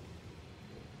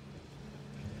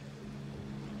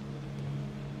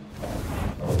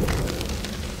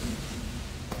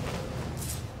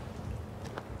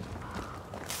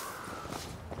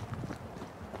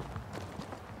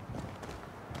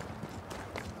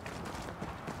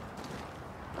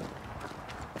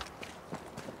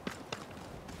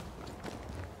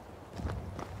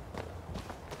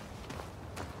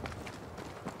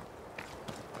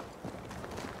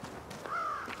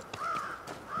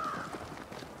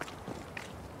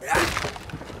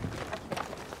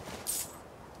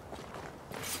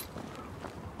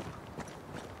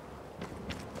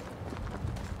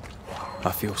 I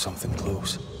feel something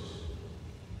close.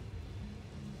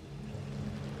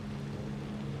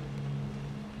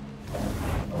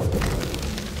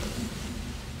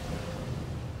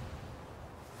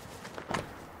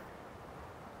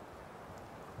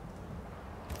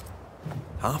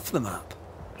 Half the map.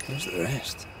 Where's the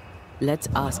rest? Let's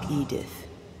ask Edith.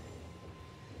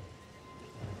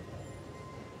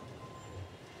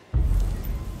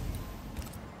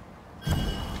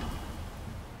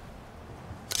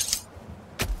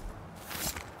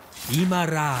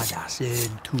 Imaradas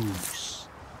en tus.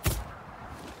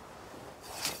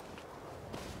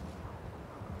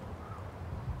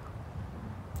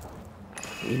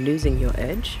 You losing your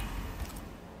edge?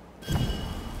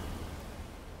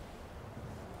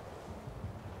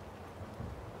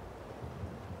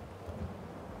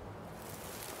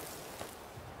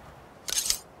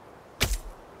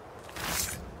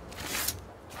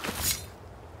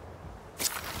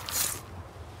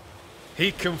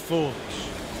 He can foolish.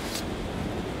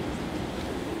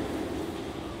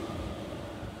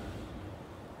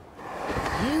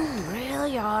 You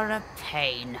really are a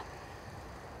pain.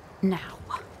 Now,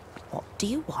 what do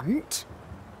you want?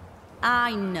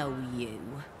 I know you.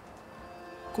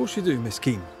 Of course you do, Miss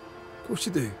Keene. Of course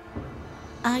you do.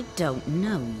 I don't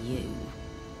know you.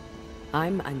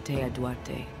 I'm Antea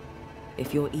Duarte.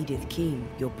 If you're Edith Keene,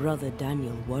 your brother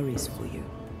Daniel worries for you.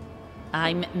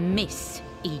 I'm Miss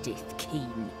Edith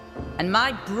Keene. And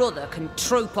my brother can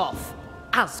troop off,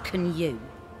 as can you.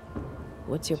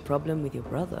 What's your problem with your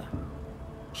brother?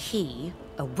 He,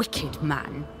 a wicked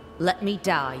man, let me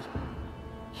die.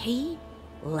 He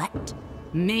let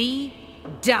me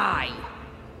die.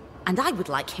 And I would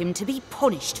like him to be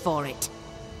punished for it.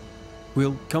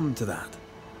 We'll come to that.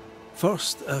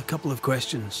 First, a couple of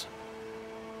questions.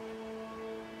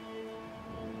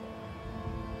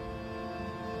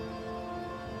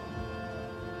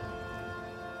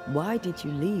 Why did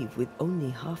you leave with only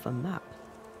half a map?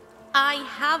 I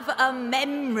have a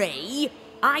memory.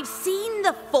 I've seen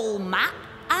the full map,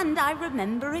 and I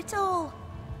remember it all.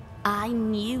 I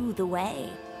knew the way.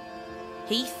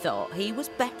 He thought he was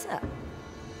better.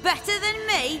 Better than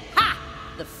me? Ha!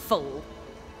 The fool.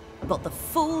 But the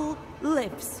fool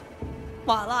lives,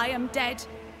 while I am dead.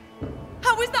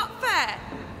 How is that fair?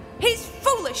 His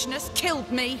foolishness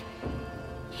killed me.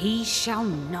 He shall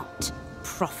not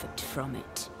profit from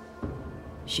it.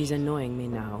 She's annoying me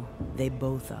now. They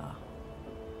both are.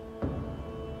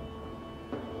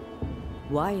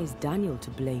 Why is Daniel to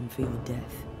blame for your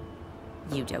death?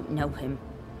 You don't know him.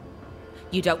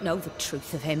 You don't know the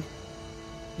truth of him.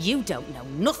 You don't know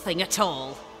nothing at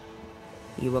all.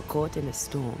 You were caught in a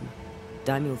storm.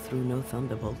 Daniel threw no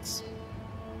thunderbolts.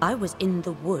 I was in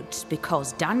the woods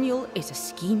because Daniel is a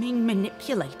scheming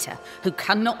manipulator who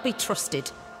cannot be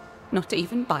trusted, not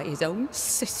even by his own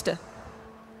sister.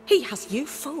 He has you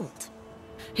fooled.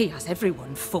 He has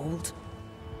everyone fooled.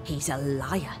 He's a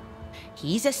liar.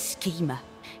 He's a schemer.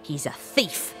 He's a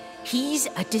thief. He's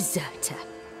a deserter.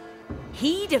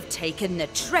 He'd have taken the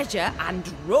treasure and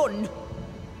run.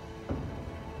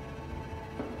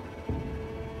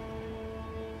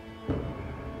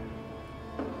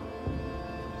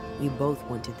 You both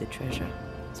wanted the treasure,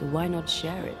 so why not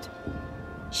share it?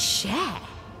 Share?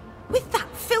 With that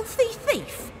filthy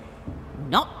thief?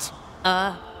 Not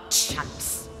a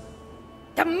chance.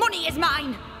 The money is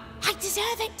mine. I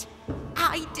deserve it.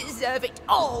 I deserve it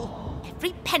all.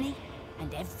 Every penny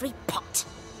and every pot.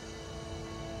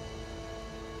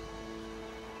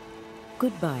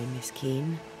 Goodbye, Miss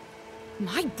Keene.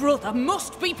 My brother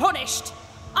must be punished.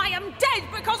 I am dead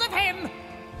because of him.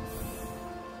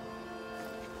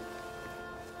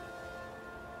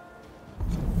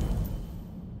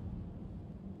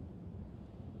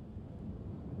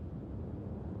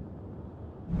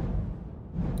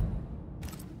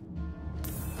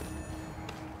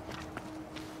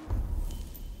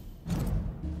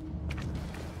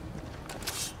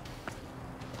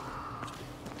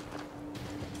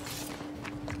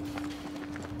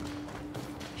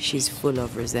 She's full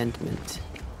of resentment.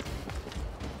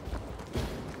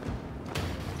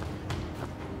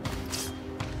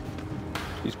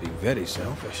 She's being very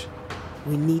selfish.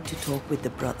 We need to talk with the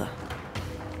brother.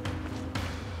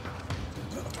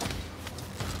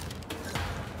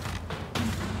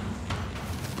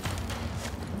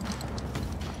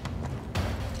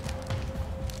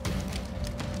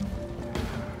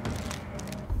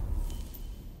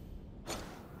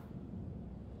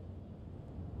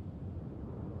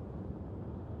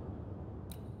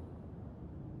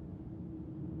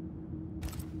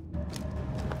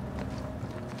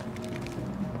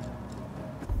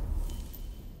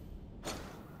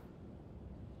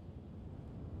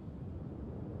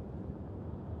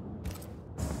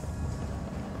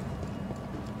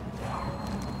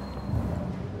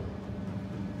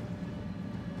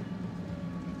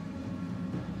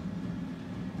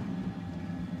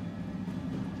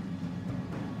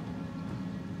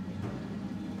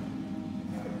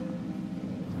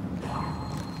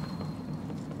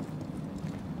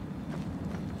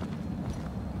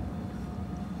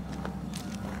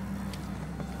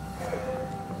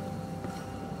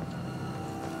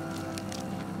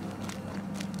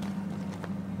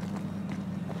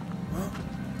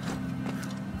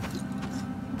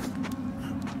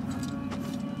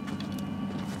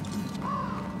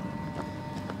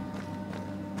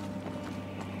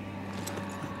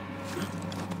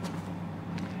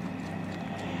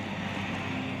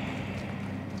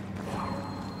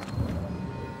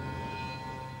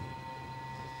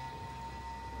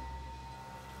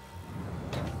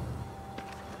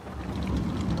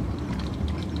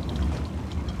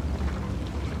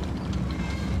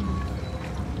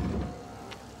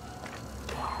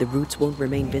 The roots won't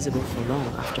remain visible for long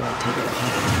after I take it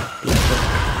apart. Be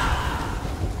careful.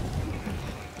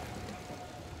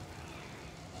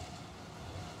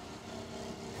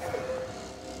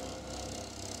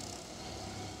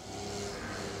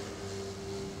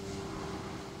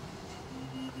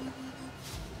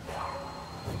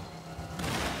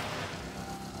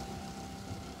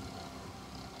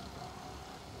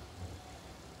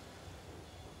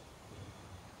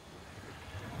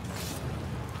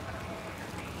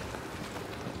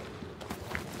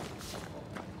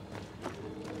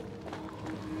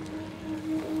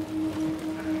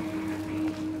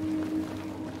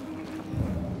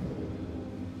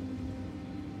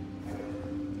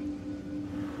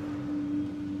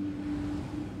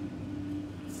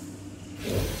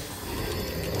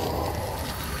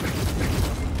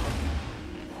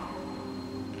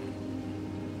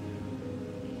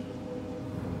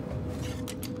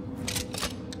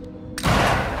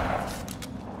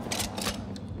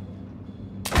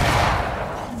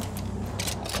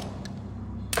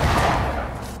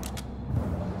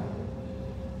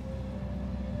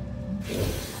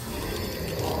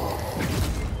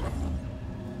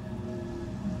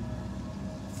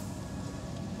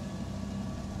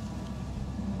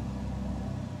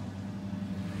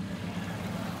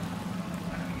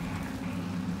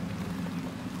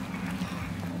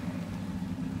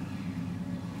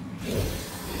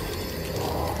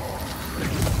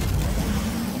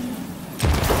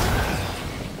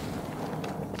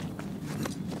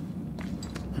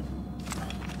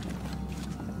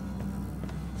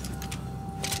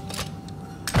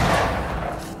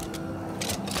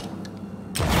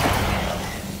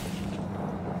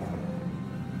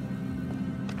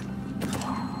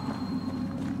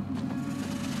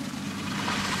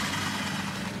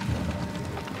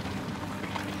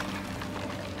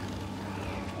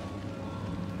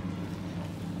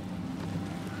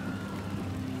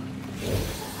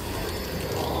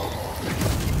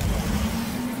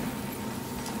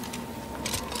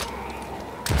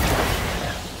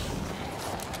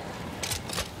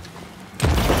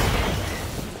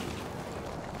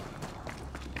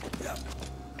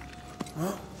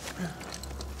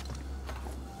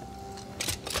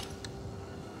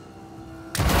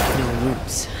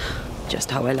 Just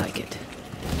how I like it.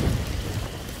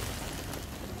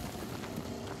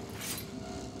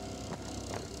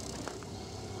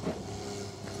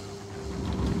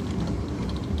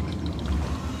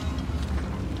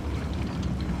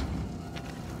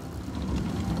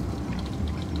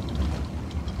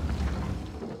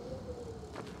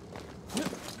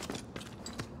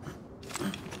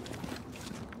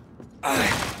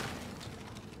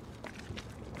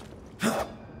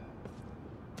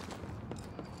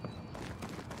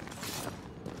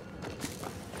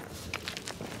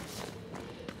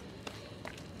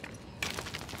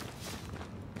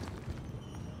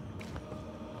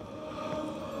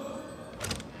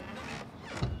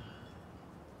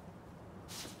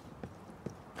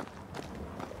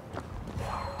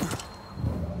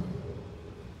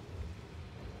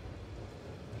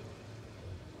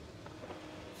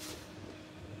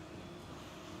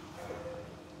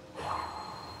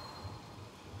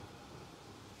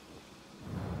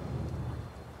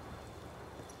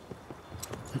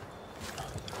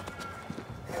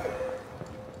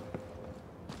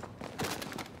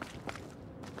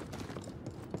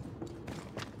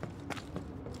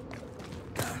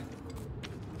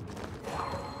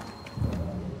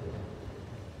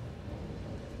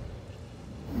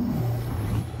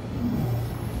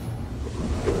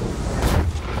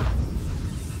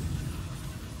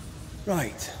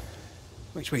 Right.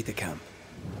 Which way to camp?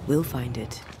 We'll find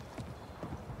it.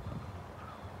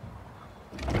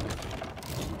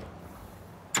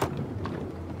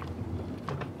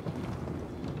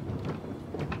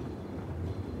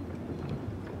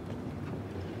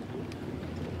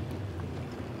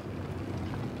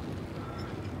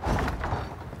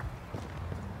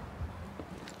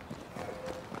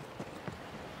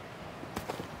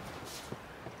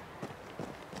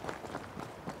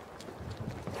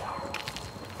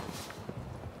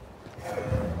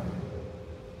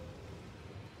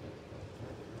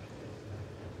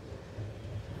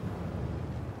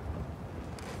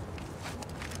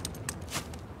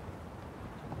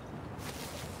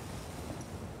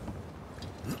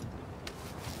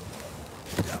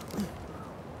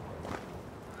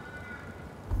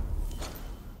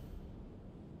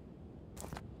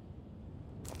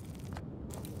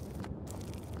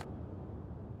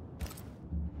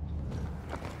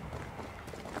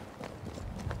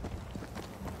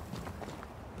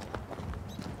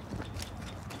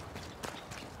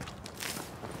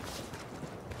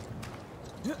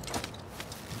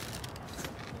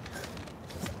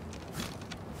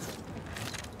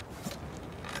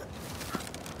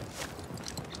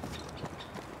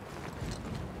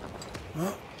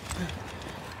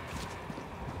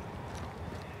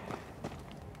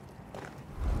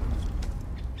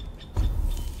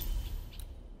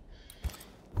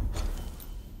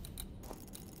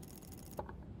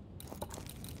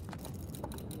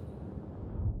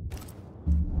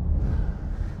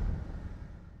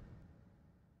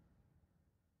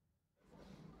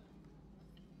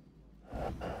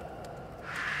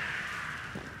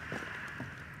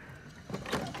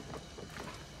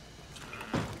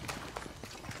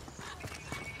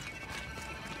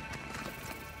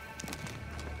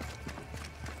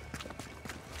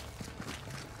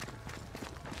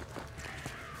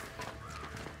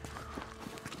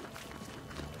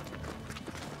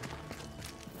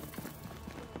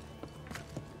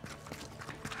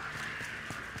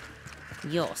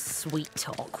 Your sweet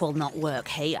talk will not work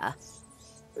here.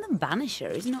 The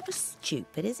Banisher is not as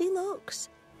stupid as he looks.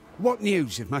 What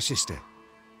news of my sister?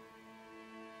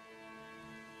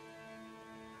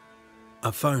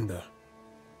 I found her.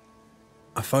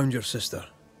 I found your sister.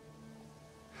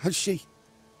 Has she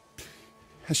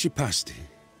passed?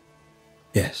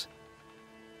 Yes.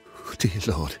 Oh, dear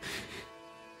Lord.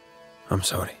 I'm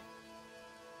sorry.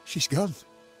 She's gone.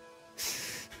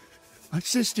 My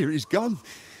sister is gone.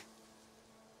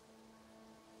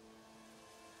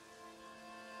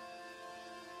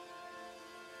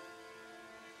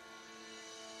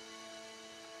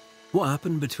 What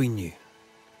happened between you?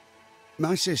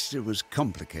 My sister was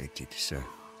complicated, sir.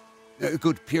 A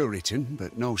good Puritan,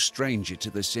 but no stranger to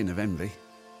the sin of envy.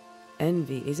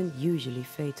 Envy isn't usually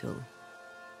fatal.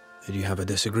 Did you have a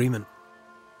disagreement?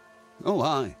 Oh,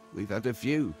 aye. We've had a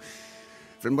few.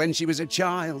 From when she was a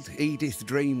child, Edith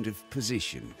dreamed of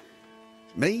position.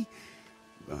 Me?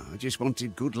 Well, I just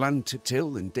wanted good land to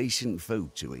till and decent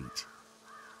food to eat.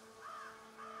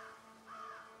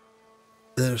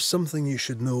 There's something you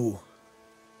should know,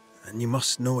 and you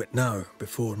must know it now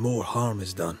before more harm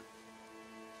is done.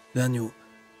 Daniel,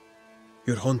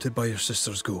 you're haunted by your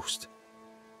sister's ghost.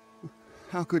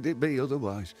 How could it be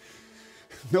otherwise?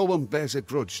 No one bears a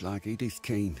grudge like Edith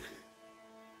Keane.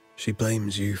 She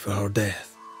blames you for her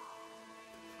death.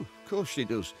 Of course she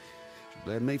does. She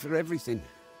blamed me for everything.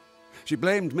 She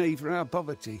blamed me for our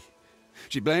poverty.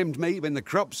 She blamed me when the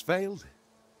crops failed.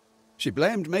 She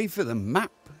blamed me for the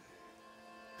map.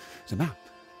 The map?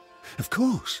 Of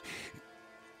course.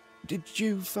 Did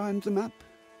you find the map?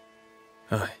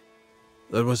 Aye.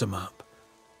 There was a map.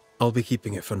 I'll be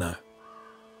keeping it for now.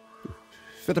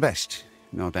 For the best,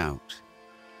 no doubt.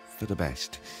 For the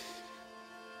best.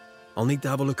 I'll need to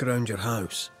have a look around your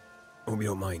house. Hope you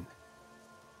don't mind.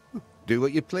 Do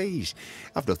what you please.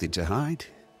 I've nothing to hide.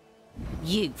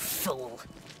 You fool.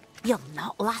 You'll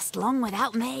not last long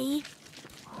without me.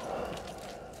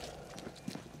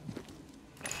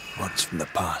 Words from the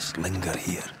past linger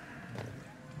here.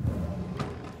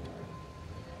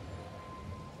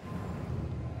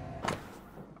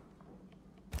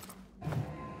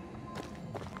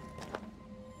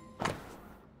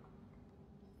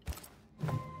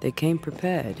 They came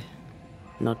prepared.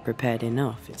 Not prepared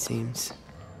enough, it seems.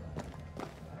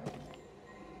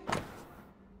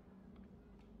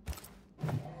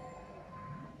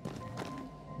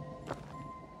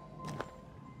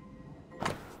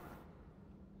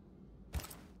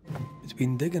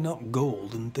 Been digging up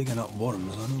gold and digging up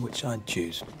worms. I know which I'd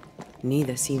choose.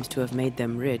 Neither seems to have made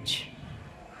them rich.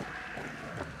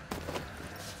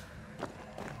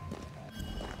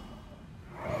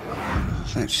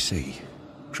 Let's see.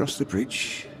 Cross the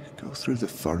bridge, go through the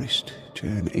forest,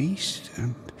 turn east,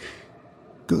 and...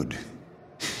 Good.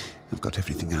 I've got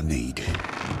everything I need.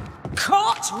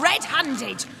 Caught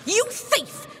red-handed! You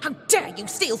thief! How dare you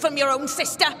steal from your own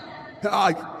sister?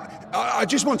 I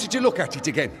just wanted to look at it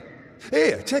again.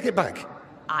 Here, take it back.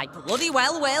 I bloody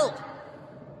well will.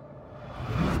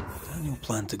 Daniel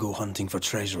planned to go hunting for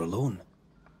treasure alone.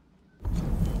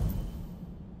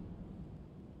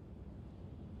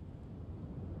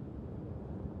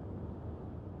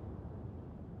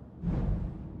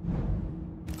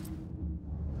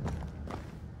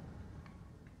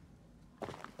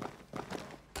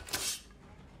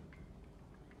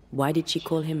 Why did she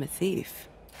call him a thief?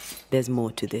 There's more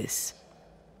to this.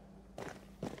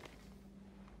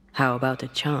 How about a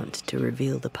chant to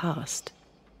reveal the past?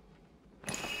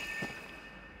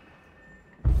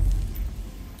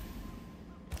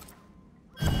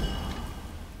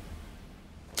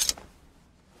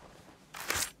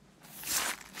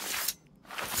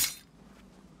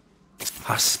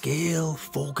 Haskell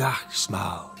Fogach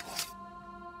Smal.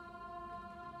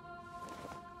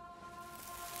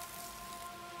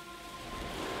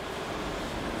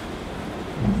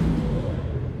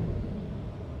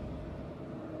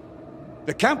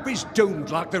 The camp is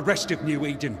doomed like the rest of New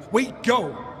Eden. We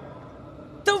go!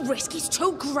 The risk is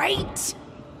too great!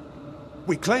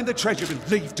 We claim the treasure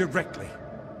and leave directly.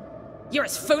 You're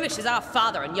as foolish as our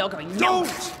father and you're going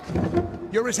nowhere.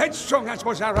 Don't! You're as headstrong as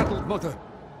was our adult mother.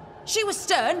 She was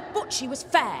stern, but she was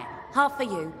fair. Half for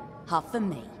you, half for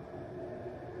me.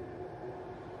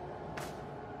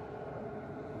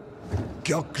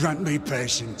 God grant me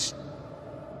patience.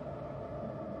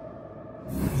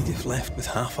 Edith left with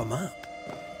half a map.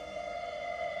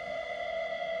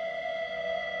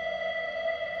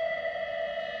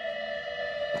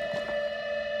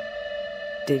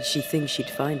 Did she think she'd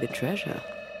find the treasure?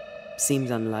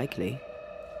 Seems unlikely.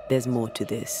 There's more to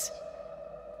this.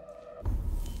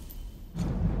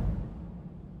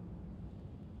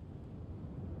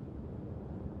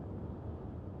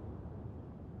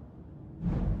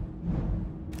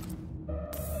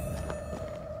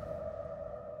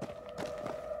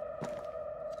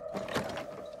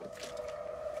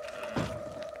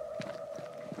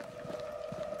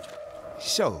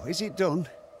 So, is it done?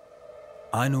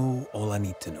 I know all I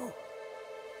need to know.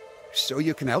 So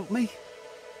you can help me?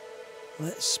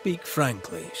 Let's speak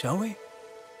frankly, shall we?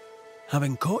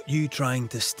 Having caught you trying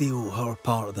to steal her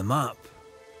part of the map,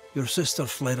 your sister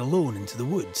fled alone into the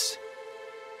woods.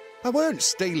 I weren't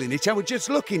stealing it, I was just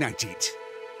looking at it.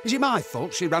 Is it my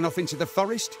fault she ran off into the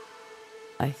forest?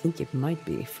 I think it might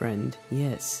be, friend,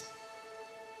 yes.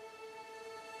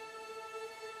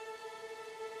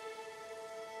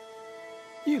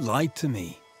 You lied to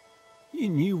me. You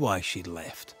knew why she'd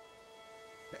left.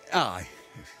 Aye.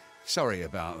 Sorry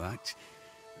about that.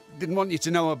 Didn't want you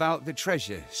to know about the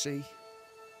treasure, see?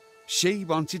 She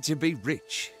wanted to be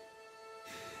rich.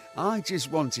 I just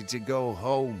wanted to go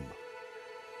home.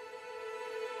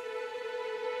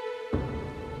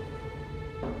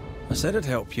 I said I'd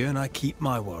help you, and I keep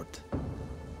my word.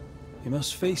 You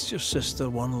must face your sister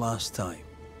one last time.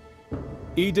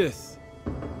 Edith,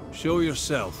 show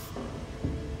yourself.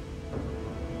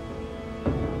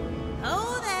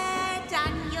 Oh there,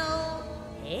 Daniel.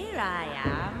 Here I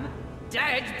am.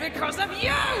 Dead because of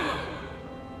you!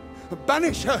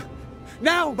 Banish her!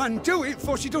 Now, man, do it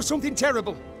before she does something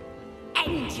terrible.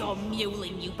 End your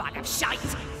mewling, you bag of shite!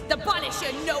 The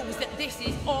Banisher knows that this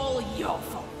is all your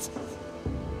fault.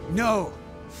 No,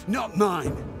 not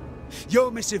mine. Your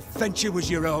misadventure was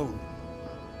your own.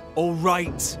 All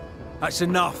right, that's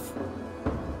enough.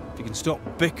 If you can stop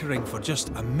bickering for just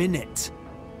a minute,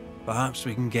 perhaps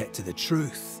we can get to the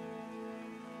truth.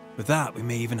 With that, we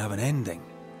may even have an ending.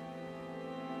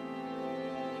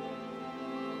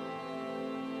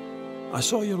 I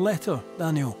saw your letter,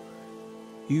 Daniel.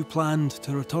 You planned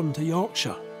to return to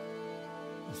Yorkshire.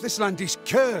 This land is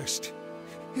cursed.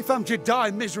 If I'm to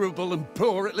die miserable and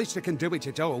poor, at least I can do it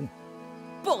at home.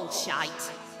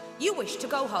 Bullshite. You wish to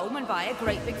go home and buy a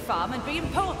great big farm and be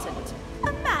important.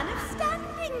 A man of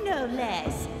standing, no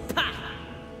less. Pah!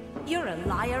 You're a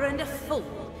liar and a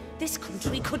fool. This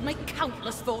country could make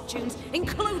countless fortunes,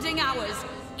 including ours.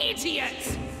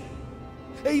 Idiot!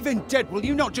 Even dead, will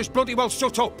you not just bloody well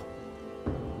shut up?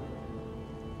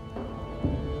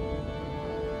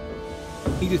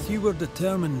 Edith, you were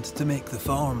determined to make the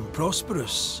farm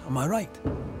prosperous, am I right?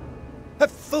 A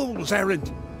fool's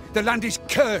errand. The land is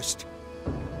cursed.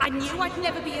 I knew I'd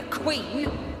never be a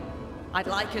queen. I'd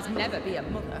like as never be a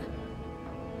mother.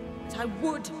 But I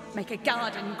would make a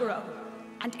garden grow,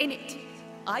 and in it,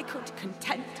 I could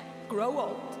content grow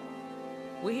old.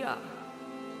 We are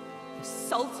The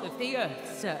salt of the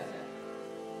earth, sir.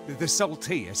 The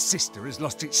saltier sister has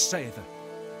lost its savour.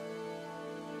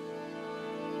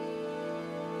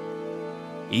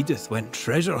 Edith went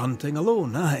treasure hunting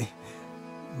alone, aye.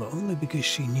 But only because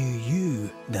she knew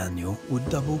you, Daniel, would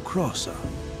double-cross her.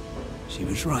 She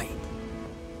was right.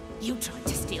 You tried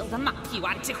to steal the map, you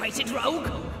antiquated rogue!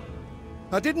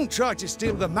 I didn't try to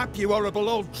steal the map, you horrible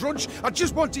old drudge. I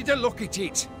just wanted to look at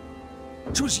it.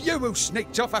 'Twas you who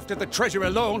sneaked off after the treasure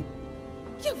alone.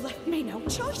 You left me no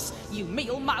choice, you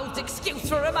meal-mouthed excuse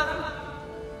for a man!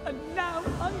 And now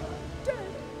I am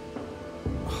dead.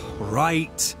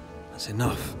 Right. That's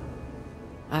enough.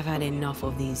 I've had enough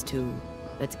of these two.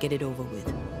 Let's get it over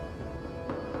with.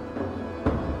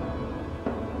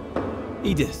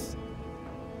 Edith,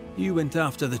 you went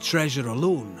after the treasure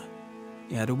alone.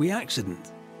 You had a wee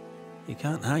accident. You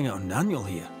can't hang it on Daniel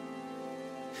here.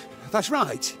 That's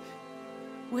right.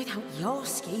 Without your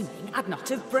scheming, I'd not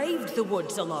have braved the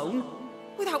woods alone.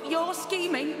 Without your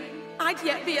scheming, I'd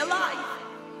yet be alive.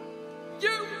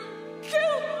 You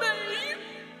killed me!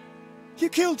 You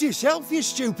killed yourself, you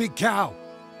stupid cow.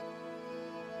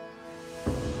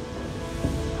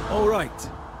 All right.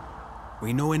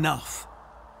 We know enough.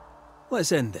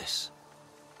 Let's end this.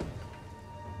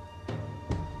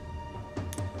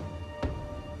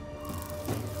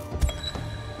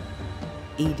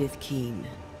 Edith Keane,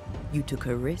 you took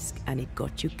a risk and it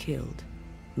got you killed.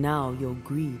 Now your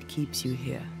greed keeps you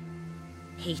here.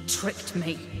 He tricked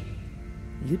me.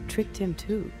 You tricked him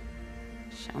too.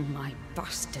 Shall my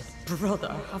bastard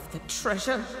brother have the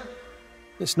treasure?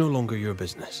 It's no longer your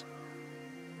business.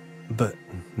 But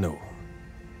no,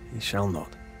 he shall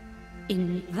not.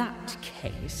 In that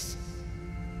case,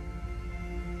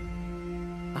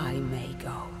 I may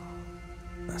go.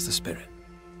 That's the spirit.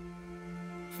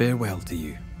 Farewell to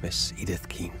you, Miss Edith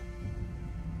Keane.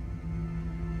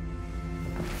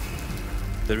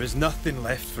 There is nothing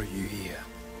left for you here.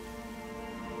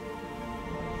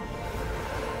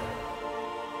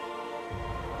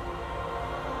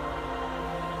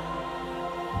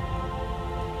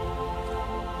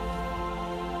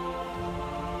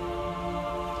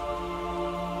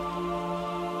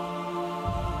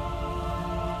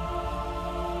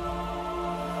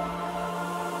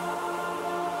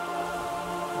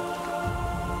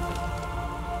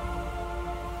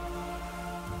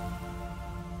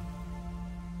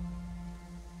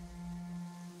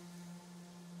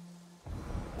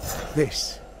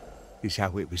 This is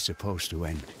how it was supposed to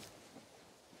end.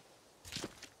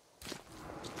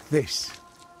 This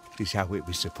is how it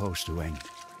was supposed to end.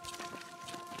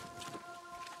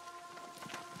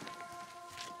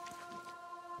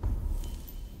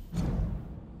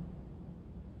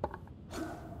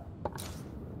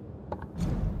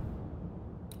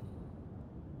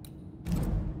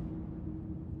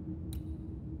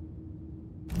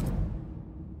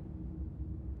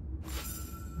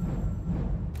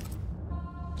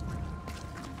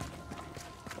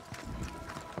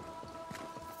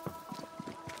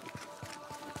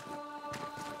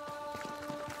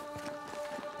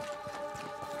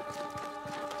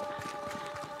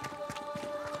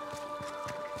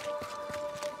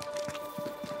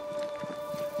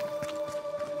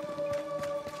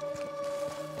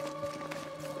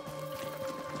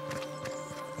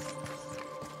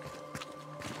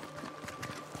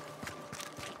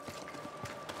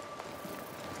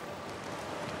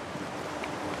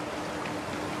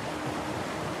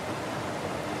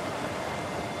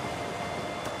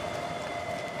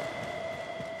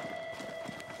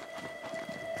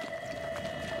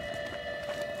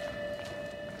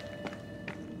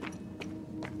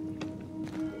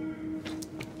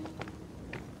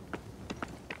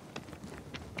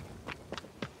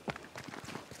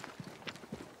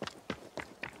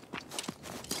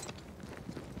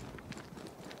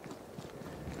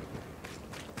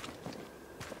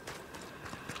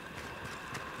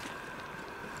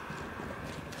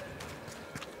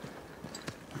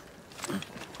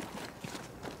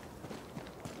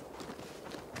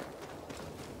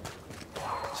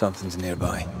 Something's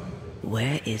nearby.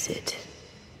 Where is it?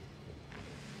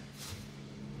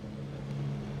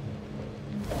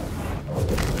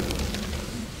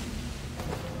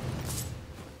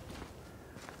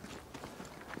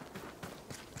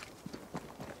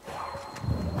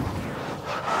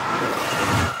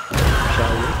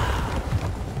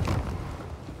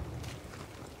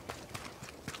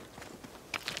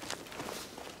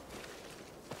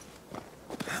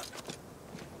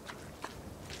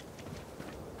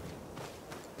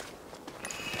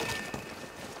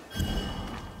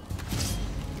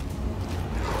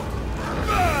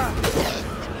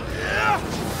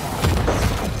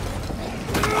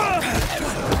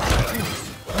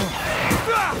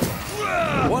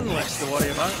 to worry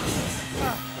about.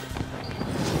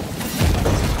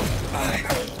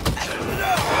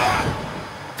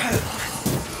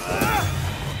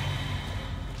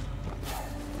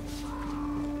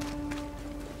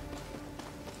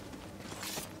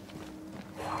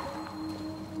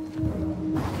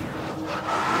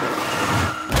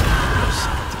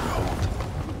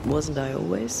 Wasn't I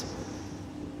always?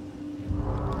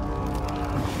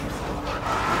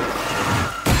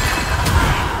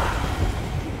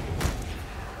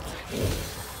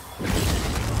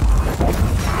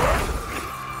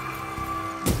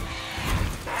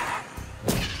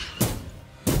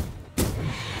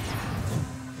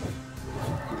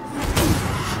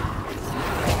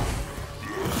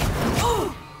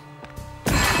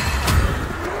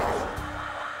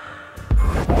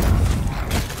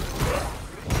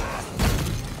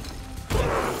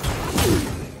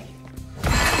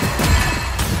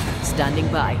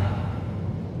 Standing by.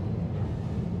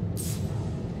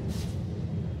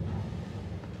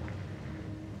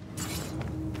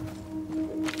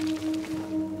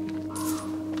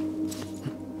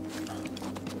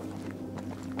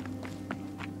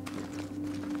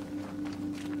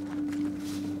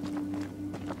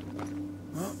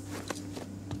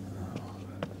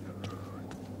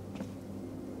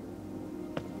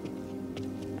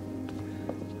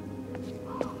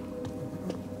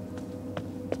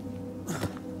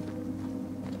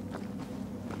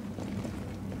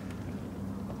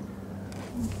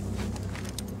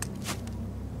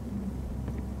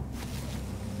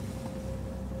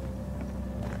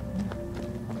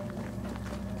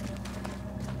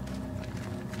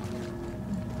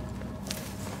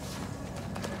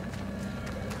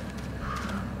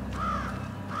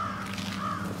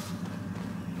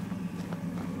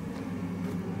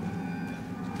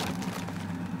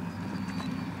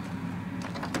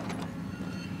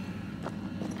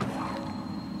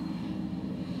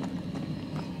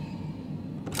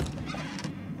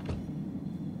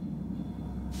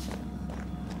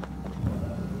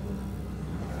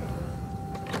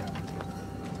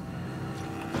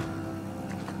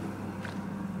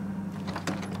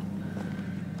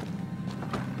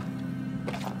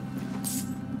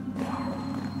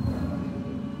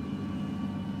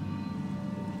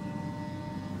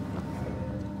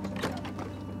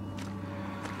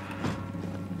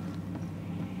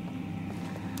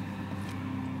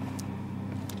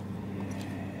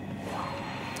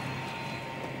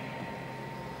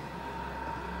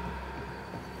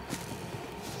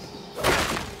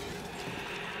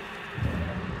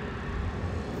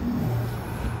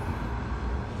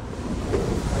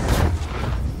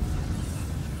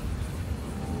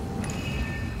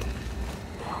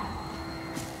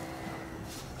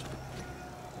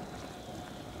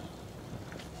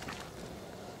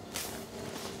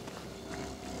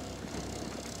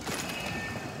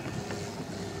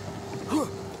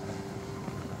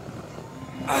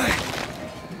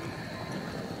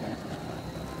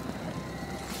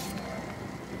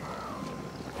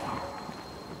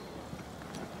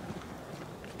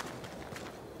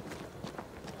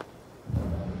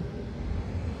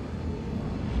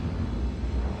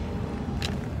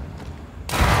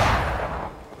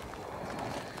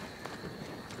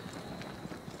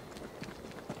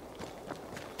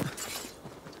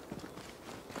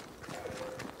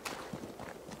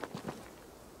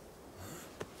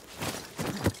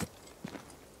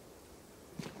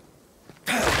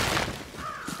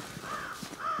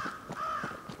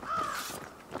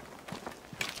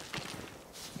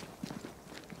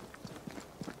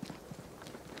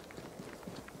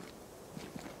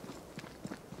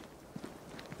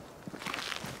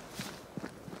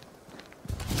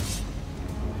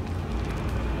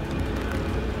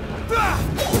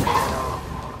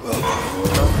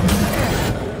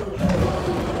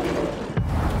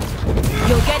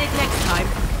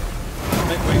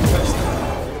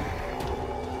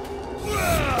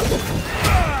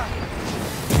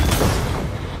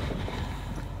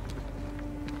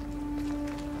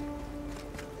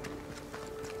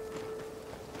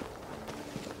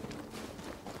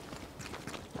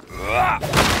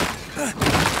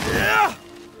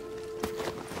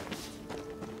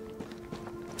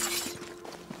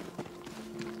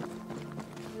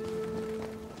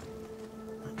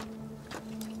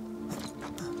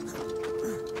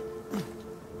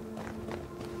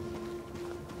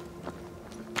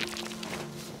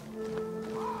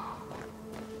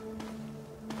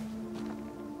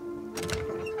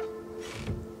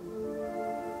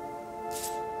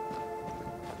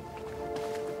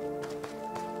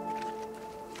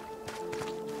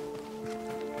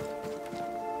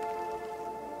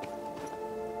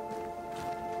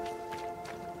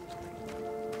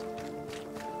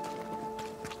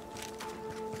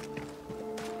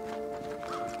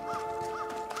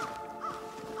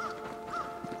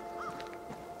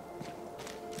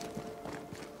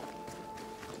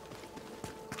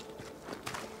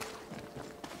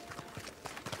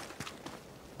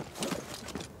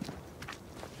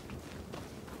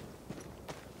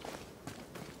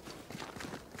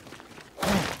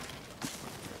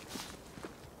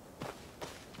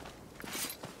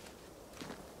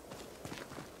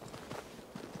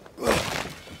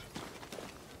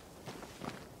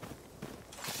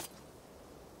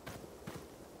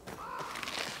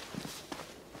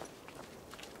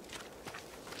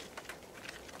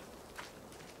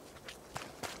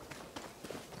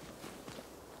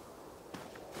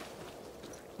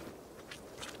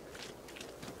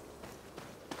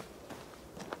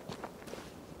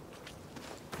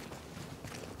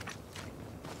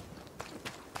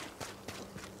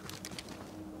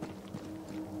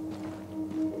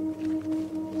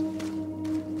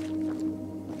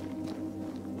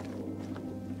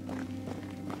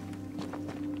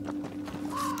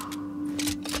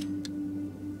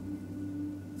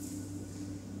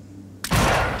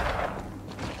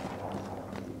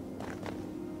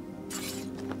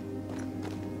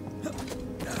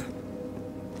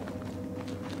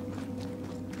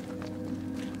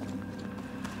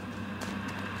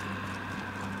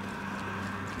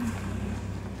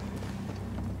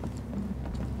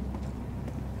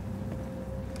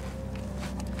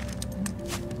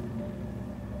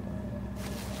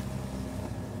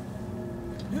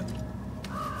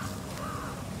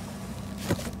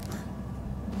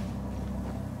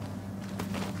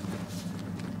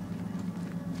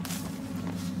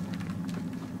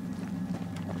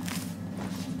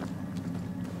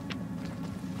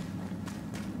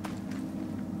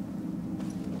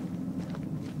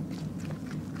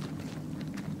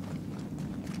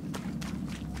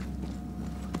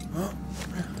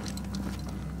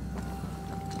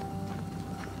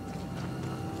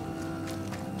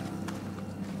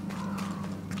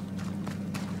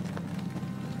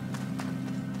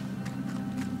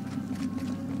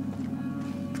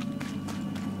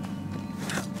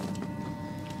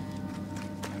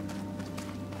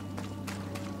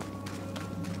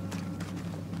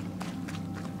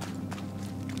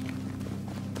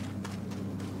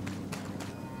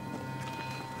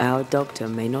 Our doctor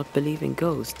may not believe in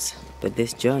ghosts, but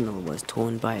this journal was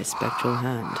torn by a spectral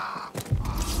hand.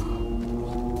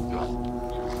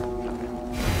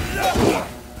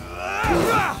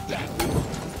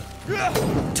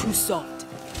 Too soft.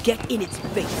 Get in its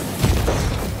face.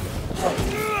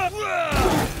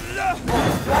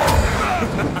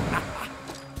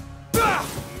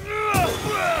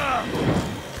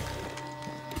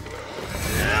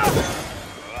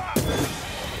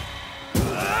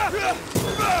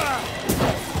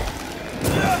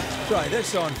 Try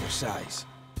this on for size.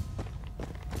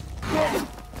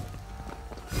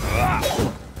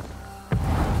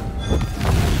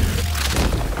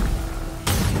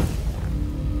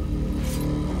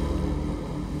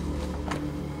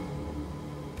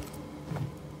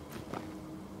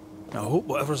 I hope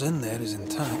whatever's in there is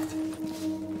intact.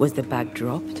 Was the bag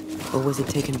dropped, or was it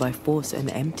taken by force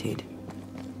and emptied?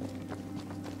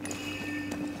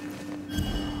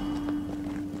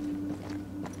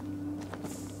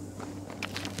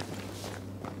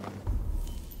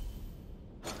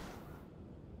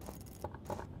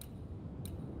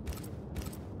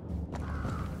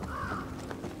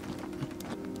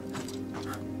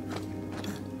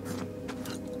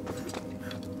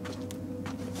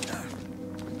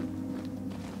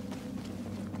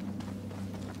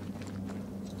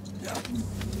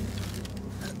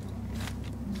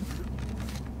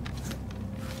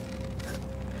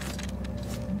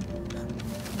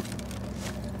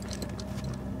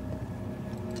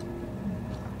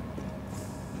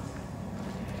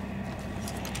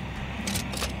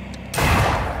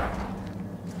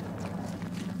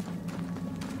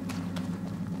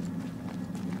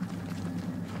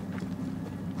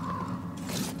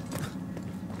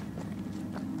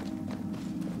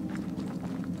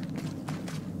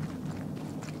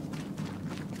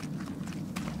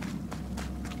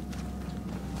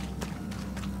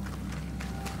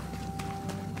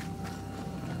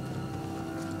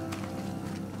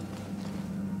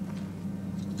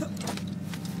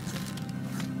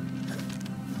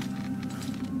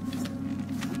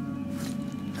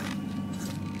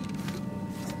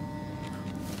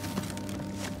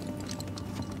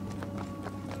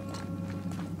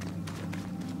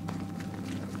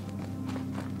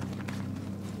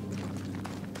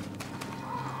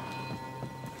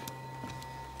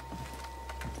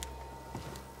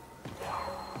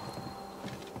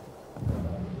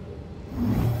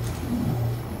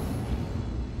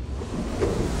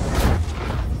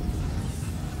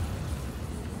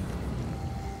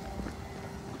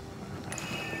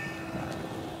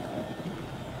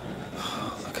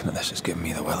 This is giving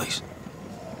me the willies.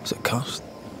 Is it cursed?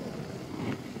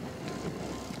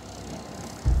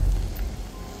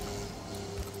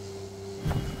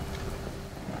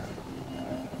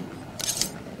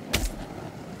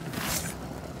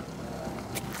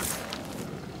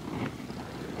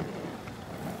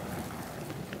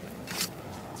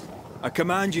 I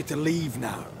command you to leave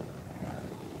now.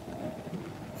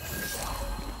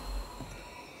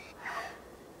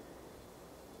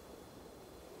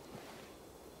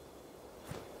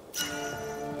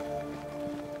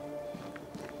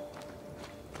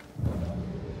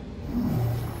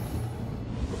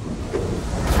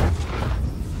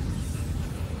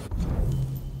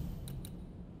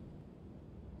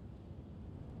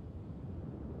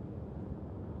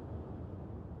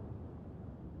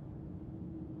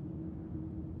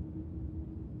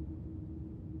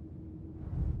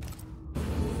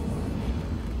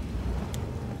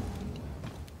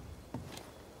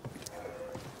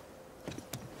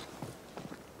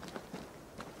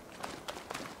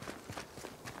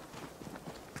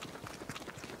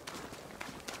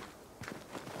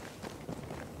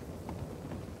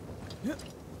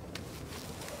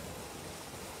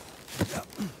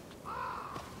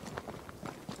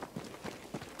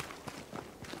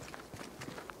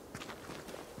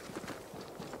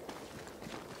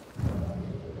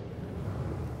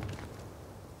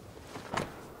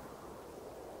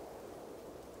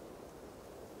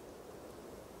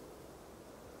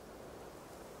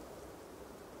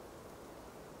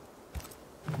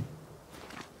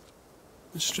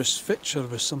 Mistress Fitcher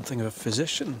was something of a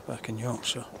physician back in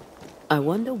Yorkshire. I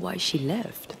wonder why she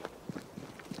left.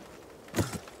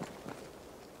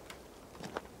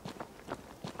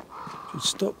 She'd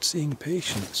stopped seeing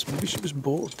patients. Maybe she was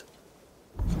bored.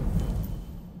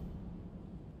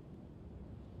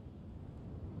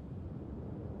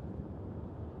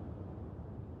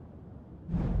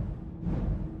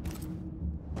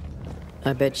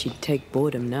 I bet she'd take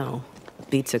boredom now.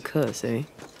 Beats a curse, eh?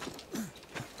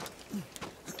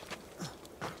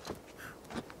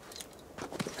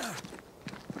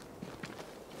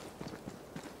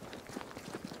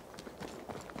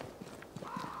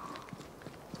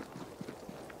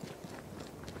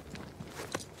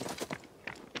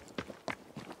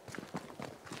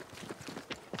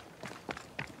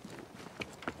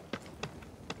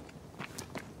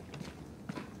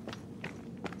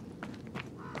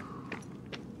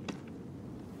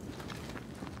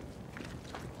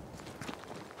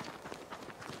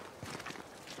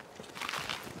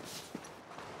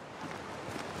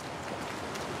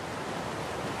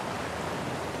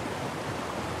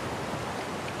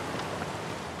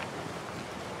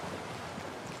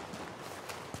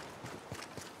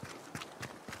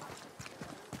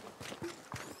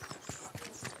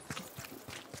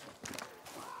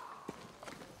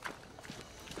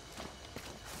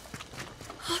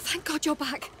 Thank God you're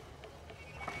back.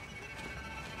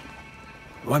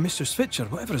 Why, Mr. Switcher,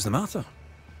 whatever is the matter?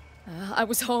 I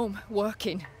was home,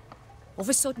 working. All of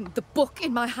a sudden, the book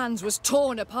in my hands was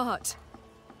torn apart.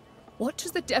 What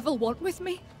does the devil want with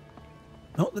me?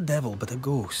 Not the devil, but a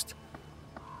ghost.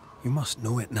 You must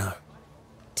know it now.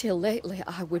 Till lately,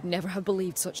 I would never have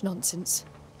believed such nonsense.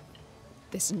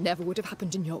 This never would have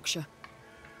happened in Yorkshire.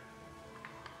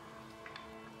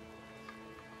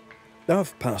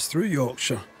 I've passed through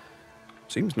Yorkshire.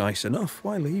 Seems nice enough.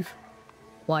 Why leave?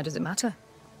 Why does it matter?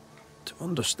 To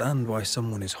understand why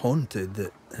someone is haunted,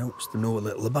 it helps to know a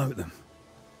little about them.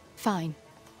 Fine.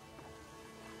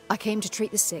 I came to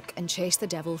treat the sick and chase the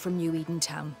devil from New Eden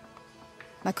town.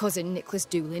 My cousin, Nicholas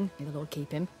Doolin, may the Lord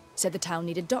keep him, said the town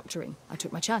needed doctoring. I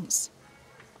took my chance.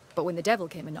 But when the devil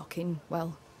came a-knocking,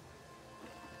 well,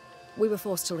 we were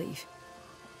forced to leave.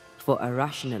 For a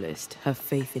rationalist, her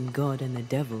faith in God and the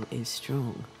devil is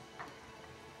strong.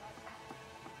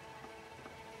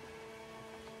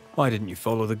 Why didn't you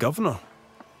follow the governor?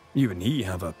 You and he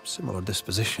have a similar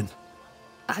disposition.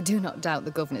 I do not doubt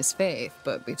the governor's faith,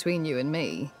 but between you and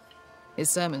me, his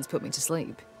sermons put me to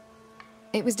sleep.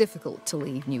 It was difficult to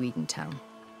leave New Eden town.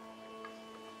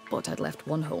 But I'd left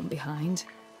one home behind.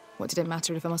 What did it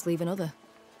matter if I must leave another?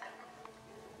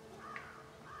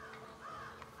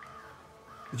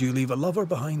 Did you leave a lover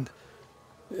behind?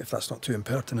 If that's not too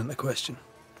impertinent a question.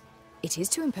 It is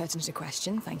too impertinent a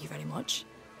question, thank you very much.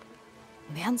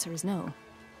 And the answer is no.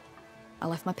 I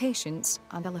left my patients,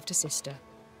 and I left a sister.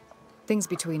 Things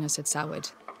between us had soured.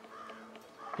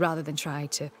 Rather than try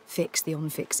to fix the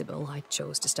unfixable, I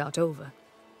chose to start over.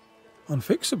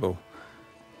 Unfixable?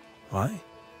 Why?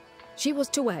 She was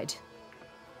to wed,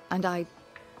 and I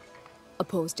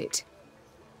opposed it.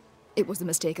 It was the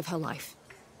mistake of her life.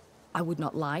 I would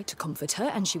not lie to comfort her,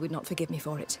 and she would not forgive me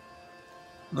for it.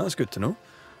 That's good to know.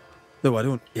 Though I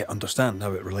don't yet understand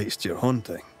how it relates to your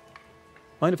haunting.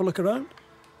 Mind if I look around?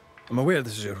 I'm aware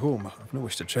this is your home. I've no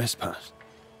wish to trespass.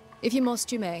 If you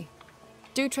must, you may.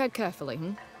 Do tread carefully,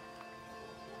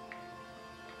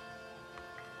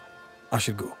 I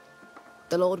should go.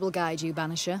 The Lord will guide you,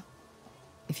 Banisher.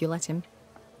 If you let him.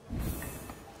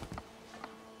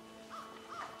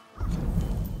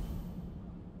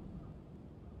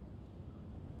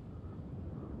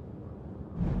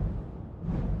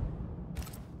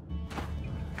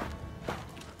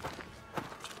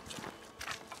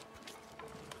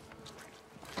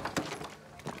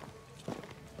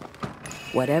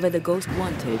 Whatever the ghost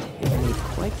wanted, it made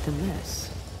quite the mess.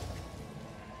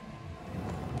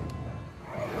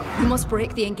 You must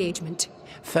break the engagement.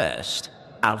 First,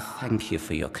 I'll thank you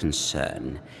for your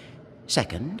concern.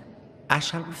 Second, I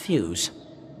shall refuse.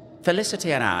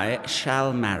 Felicity and I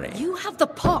shall marry. You have the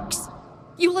pox.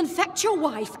 You'll infect your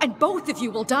wife, and both of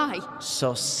you will die.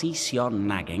 So cease your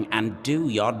nagging and do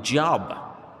your job.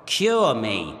 Cure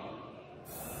me.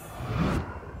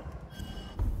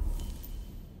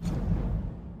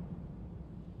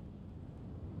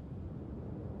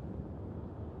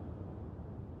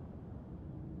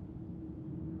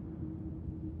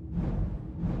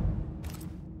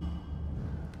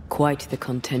 Quite the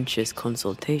contentious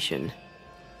consultation.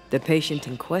 The patient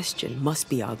in question must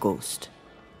be our ghost.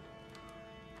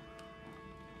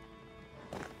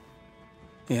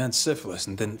 He had syphilis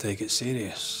and didn't take it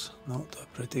serious. Not a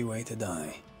pretty way to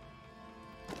die.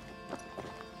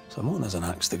 Someone has an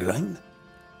axe to grind.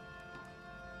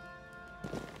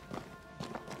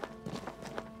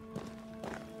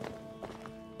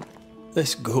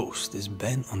 This ghost is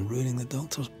bent on ruining the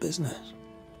doctor's business.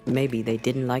 Maybe they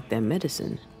didn't like their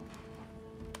medicine.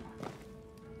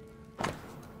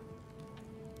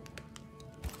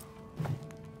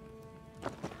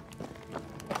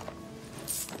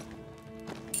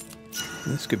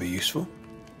 This could be useful.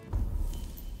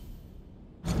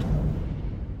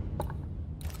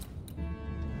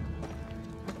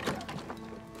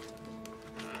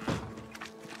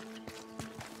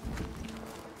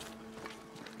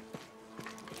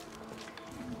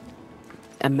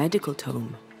 A medical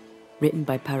tome, written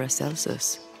by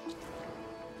Paracelsus.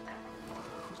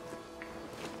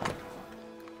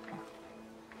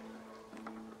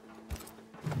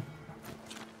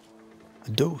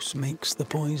 The dose makes the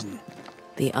poison.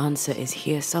 The answer is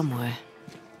here somewhere.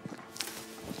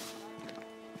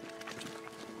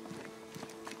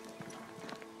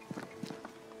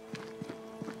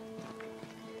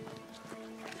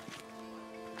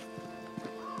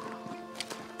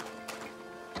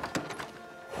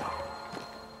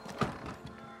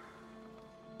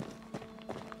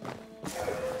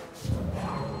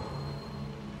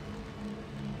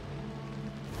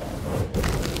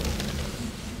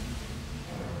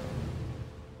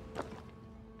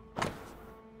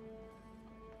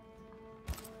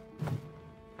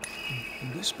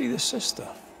 be the sister?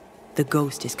 The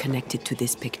ghost is connected to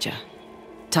this picture.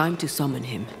 Time to summon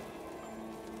him.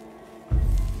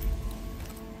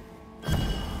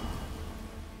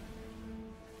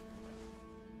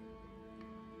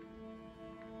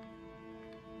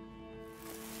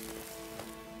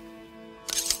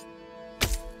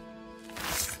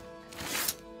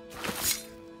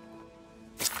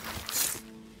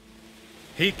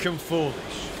 He can foolish.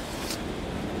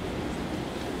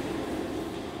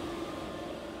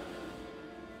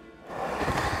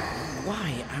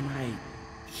 Why am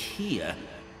I here?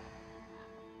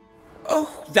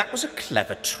 Oh, that was a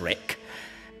clever trick.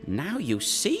 Now you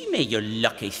see me, you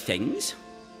lucky things.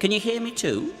 Can you hear me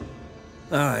too?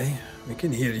 Aye, we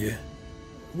can hear you.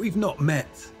 We've not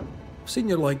met. I've seen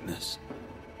your likeness.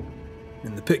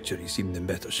 In the picture, you seemed in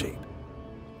better shape.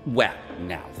 Well,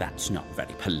 now that's not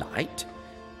very polite.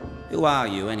 Who are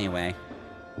you, anyway?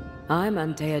 I'm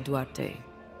Antea Duarte.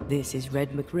 This is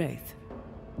Red McWraith.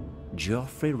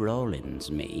 Geoffrey Rollins,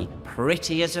 me.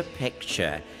 Pretty as a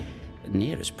picture.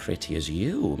 Near as pretty as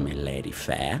you, my lady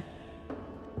fair.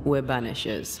 We're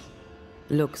Banishers.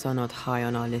 Looks are not high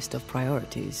on our list of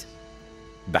priorities.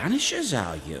 Banishers,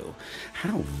 are you?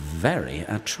 How very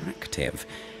attractive.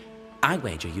 I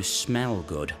wager you smell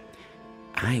good.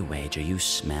 I wager you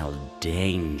smell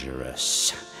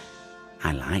dangerous.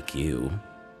 I like you.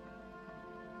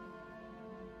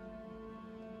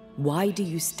 Why do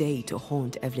you stay to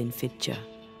haunt Evelyn Fitcher?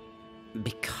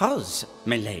 Because,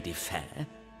 my lady fair,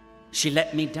 she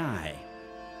let me die.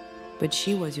 But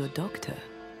she was your doctor.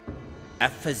 A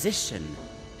physician.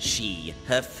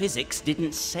 Her physics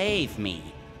didn't save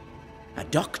me. A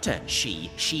doctor,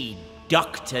 she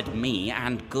doctored me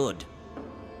and good.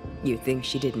 You think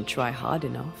she didn't try hard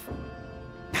enough?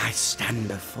 I stand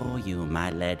before you, my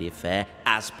lady fair,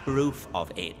 as proof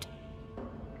of it.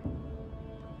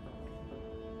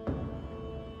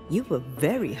 You've a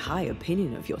very high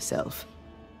opinion of yourself.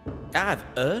 I've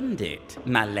earned it,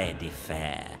 my lady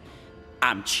fair.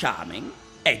 I'm charming,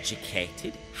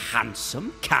 educated,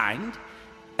 handsome, kind,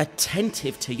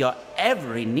 attentive to your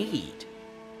every need.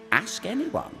 Ask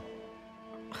anyone.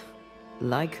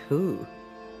 Like who?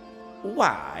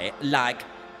 Why, like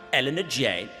Eleanor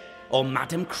Jane, or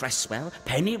Madame Cresswell,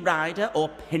 Penny Ryder, or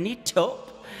Penny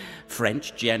Tup,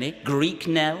 French Jenny, Greek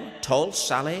Nell, Tall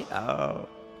Sally,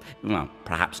 well,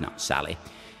 perhaps not Sally.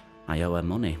 I owe her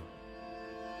money.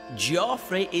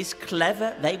 Geoffrey is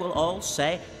clever, they will all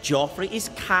say. Geoffrey is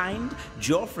kind.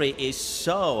 Geoffrey is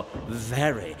so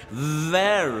very,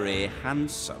 very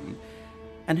handsome.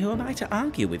 And who am I to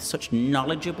argue with such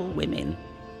knowledgeable women?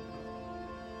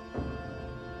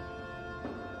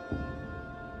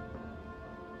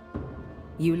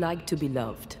 You like to be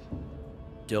loved.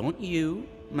 Don't you,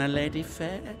 my lady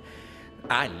fair?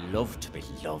 I love to be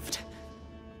loved.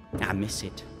 I miss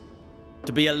it.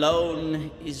 To be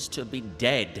alone is to be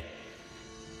dead.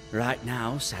 Right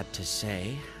now, sad to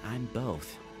say, I'm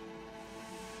both.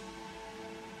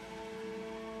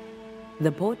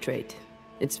 The portrait,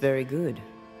 it's very good.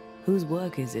 Whose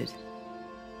work is it?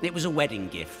 It was a wedding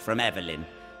gift from Evelyn,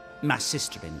 my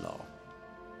sister-in-law.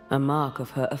 A mark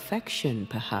of her affection,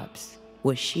 perhaps.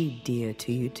 Was she dear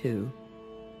to you too?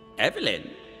 Evelyn?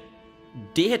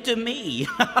 Dear to me?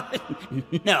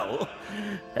 No.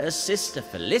 Her sister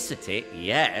Felicity,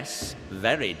 yes,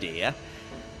 very dear.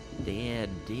 Dear,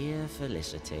 dear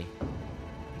Felicity.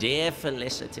 Dear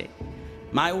Felicity.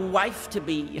 My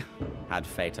wife-to-be, had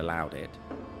fate allowed it.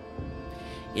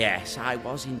 Yes, I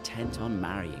was intent on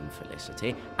marrying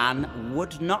Felicity, and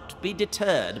would not be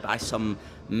deterred by some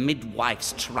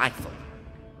midwife's trifle.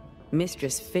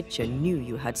 Mistress Fitcher knew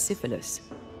you had syphilis.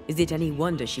 Is it any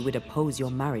wonder she would oppose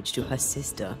your marriage to her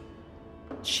sister?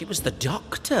 She was the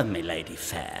doctor, my lady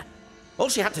fair. All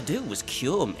she had to do was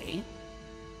cure me.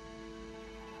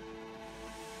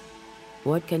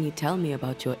 What can you tell me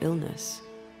about your illness?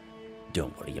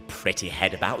 Don't worry your pretty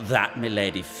head about that, my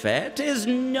lady fair. 'Tis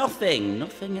nothing,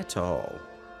 nothing at all.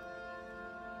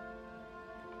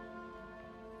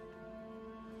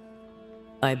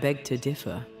 I beg to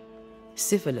differ.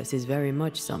 Syphilis is very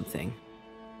much something.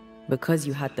 Because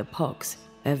you had the pox,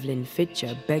 Evelyn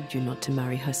Fitcher begged you not to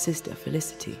marry her sister,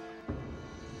 Felicity.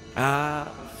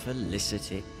 Ah,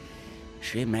 Felicity.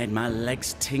 She made my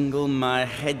legs tingle, my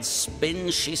head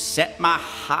spin, she set my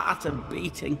heart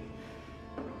a-beating.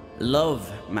 Love,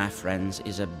 my friends,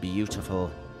 is a beautiful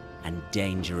and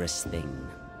dangerous thing.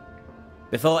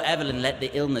 Before Evelyn let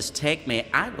the illness take me,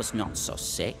 I was not so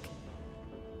sick.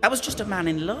 I was just a man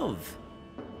in love.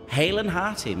 Hale and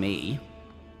hearty, me.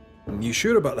 You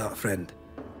sure about that, friend?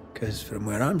 Because from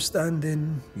where I'm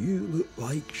standing, you look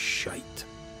like shite.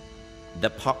 The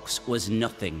pox was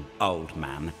nothing, old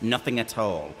man. Nothing at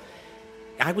all.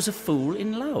 I was a fool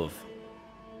in love.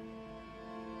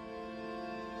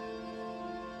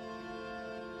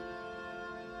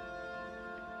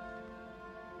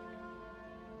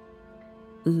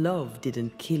 Love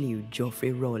didn't kill you,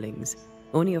 Geoffrey Rawlings.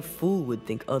 Only a fool would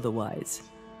think otherwise.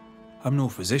 I'm no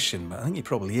physician, but I think he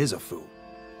probably is a fool.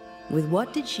 With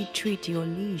what did she treat your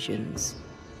lesions?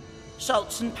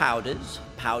 Salts and powders,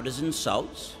 powders and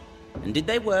salts. And did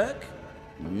they work?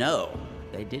 No,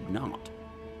 they did not.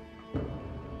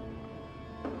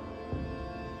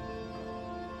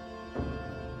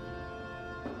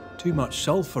 Too much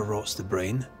sulfur rots the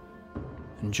brain,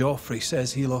 and Joffrey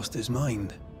says he lost his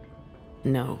mind.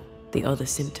 No, the other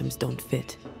symptoms don't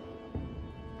fit.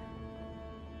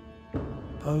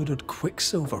 Powdered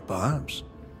quicksilver, perhaps.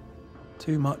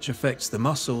 Too much affects the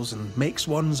muscles and makes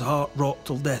one's heart rot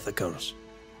till death occurs.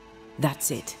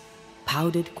 That's it.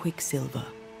 Powdered quicksilver,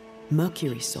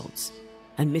 mercury salts,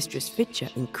 and Mistress Fitcher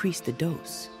increased the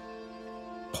dose.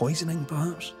 Poisoning,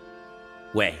 perhaps?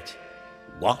 Wait,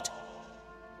 what?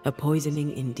 A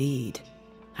poisoning indeed,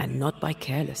 and not by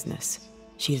carelessness.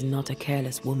 She is not a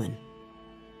careless woman.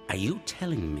 Are you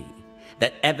telling me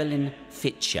that Evelyn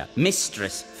Fitcher,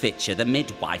 Mistress Fitcher, the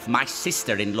midwife, my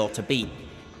sister-in-law to be,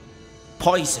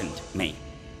 poisoned me?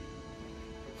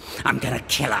 I'm gonna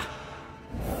kill her.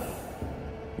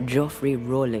 Geoffrey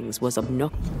Rawlings was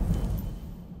obnoxious.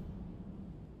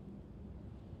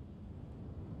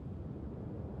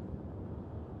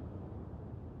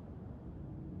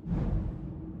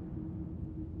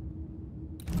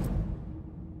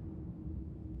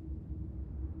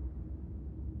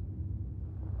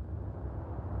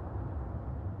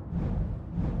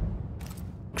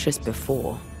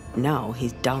 Before. Now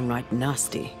he's downright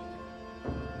nasty.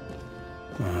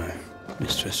 Aye,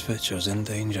 Mistress Fitcher's in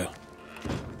danger.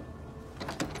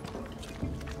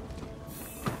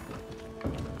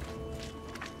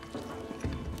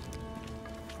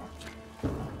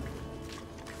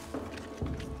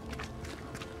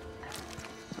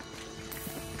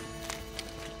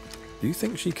 Do you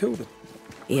think she killed him?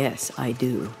 Yes, I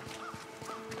do.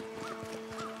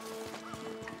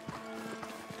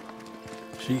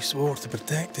 She swore to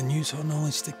protect and use her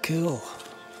knowledge to kill.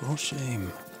 For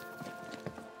shame.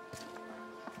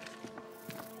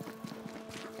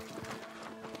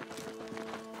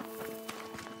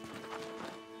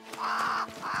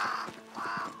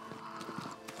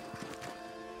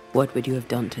 What would you have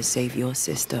done to save your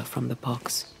sister from the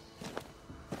pox?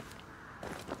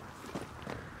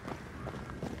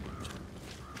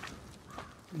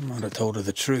 I'd have told her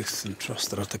the truth and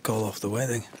trusted her to call off the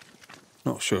wedding.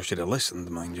 Not sure she'd have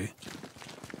listened, mind you.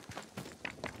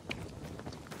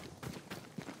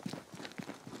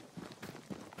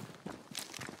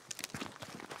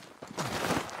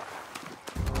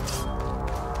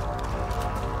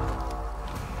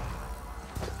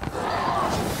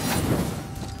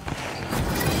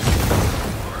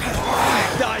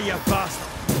 Die, you bastard!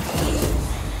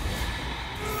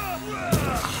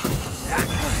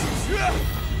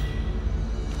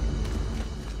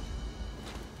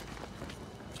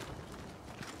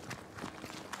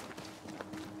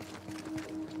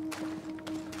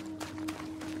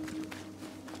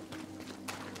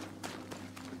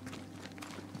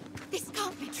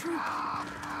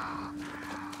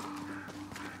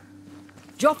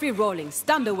 Geoffrey Rawlings,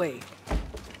 stand away.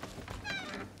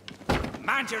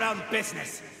 Mind your own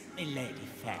business, me lady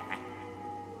fair.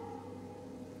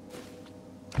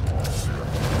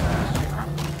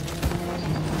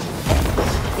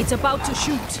 It's about to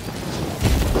shoot.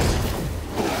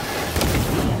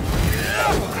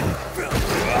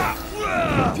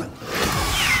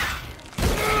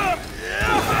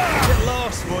 Get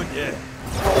lost, won't you?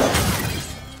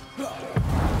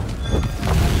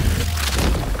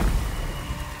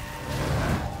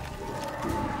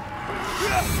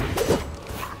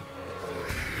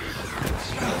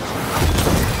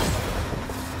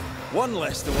 One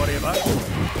less to worry about.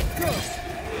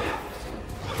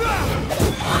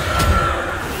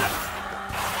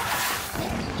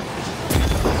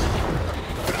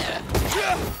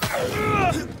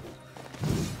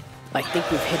 I think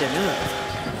we've hit a nerve.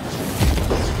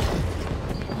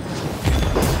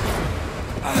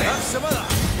 Have some of that.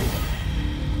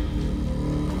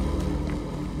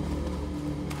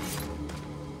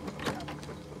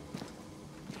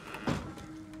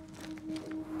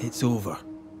 It's over.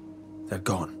 They're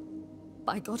gone.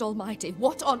 By God Almighty,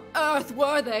 what on earth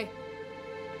were they?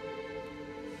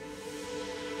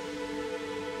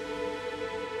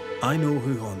 I know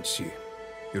who haunts you.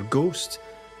 Your ghost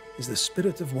is the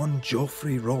spirit of one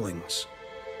Geoffrey Rawlings.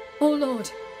 Oh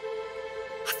Lord,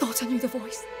 I thought I knew the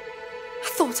voice. I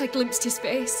thought I glimpsed his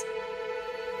face.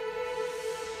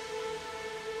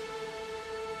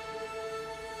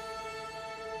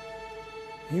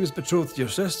 He was betrothed to your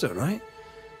sister, right?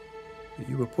 But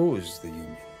you opposed the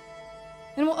union.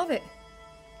 And what of it?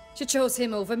 She chose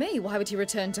him over me. Why would he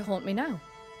return to haunt me now?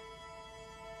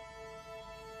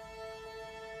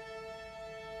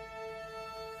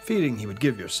 Fearing he would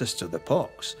give your sister the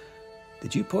pox,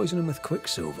 did you poison him with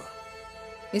quicksilver?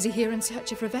 Is he here in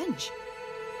search of revenge?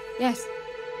 Yes.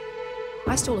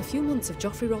 I stole a few months of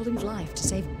Joffrey Rowling's life to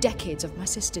save decades of my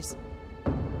sister's.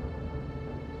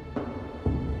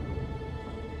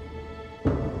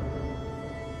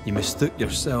 You mistook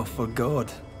yourself for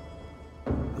God.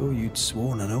 Though you'd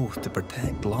sworn an oath to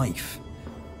protect life,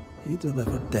 you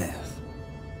delivered death.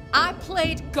 I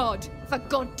played God, for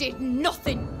God did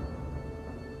nothing.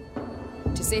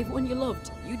 To save one you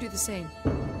loved, you do the same.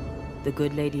 The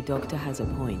good lady doctor has a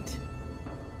point.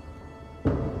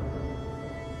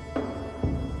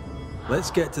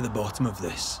 Let's get to the bottom of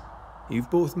this. You've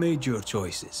both made your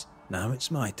choices. Now it's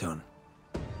my turn.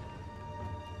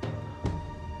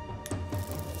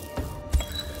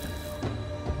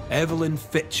 Evelyn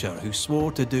Fitcher, who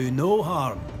swore to do no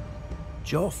harm.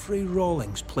 Joffrey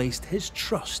Rawlings placed his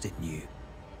trust in you.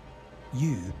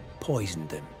 You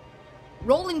poisoned him.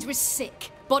 Rawlings was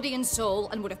sick, body and soul,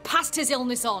 and would have passed his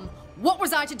illness on. What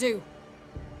was I to do?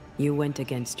 You went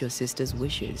against your sister's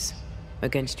wishes,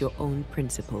 against your own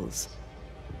principles.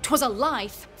 'Twas a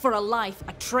life for a life,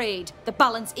 a trade, the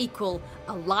balance equal.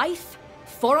 A life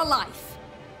for a life.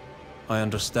 I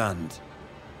understand.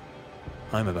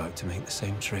 I'm about to make the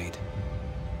same trade.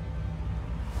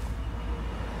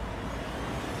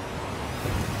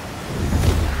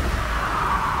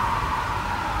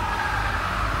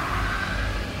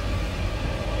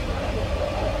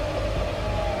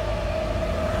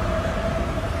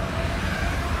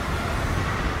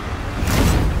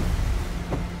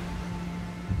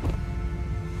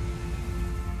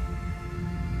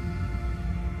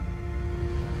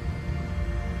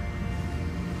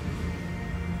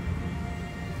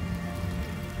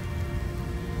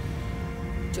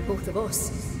 To both of us,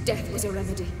 death was a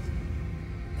remedy.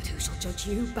 But who shall judge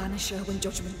you, Banisher, when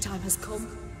judgment time has come?